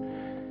other.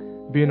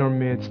 Be in our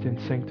midst and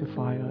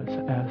sanctify us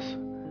as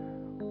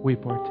we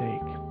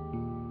partake.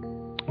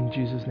 In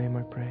Jesus' name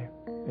I pray.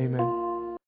 Amen.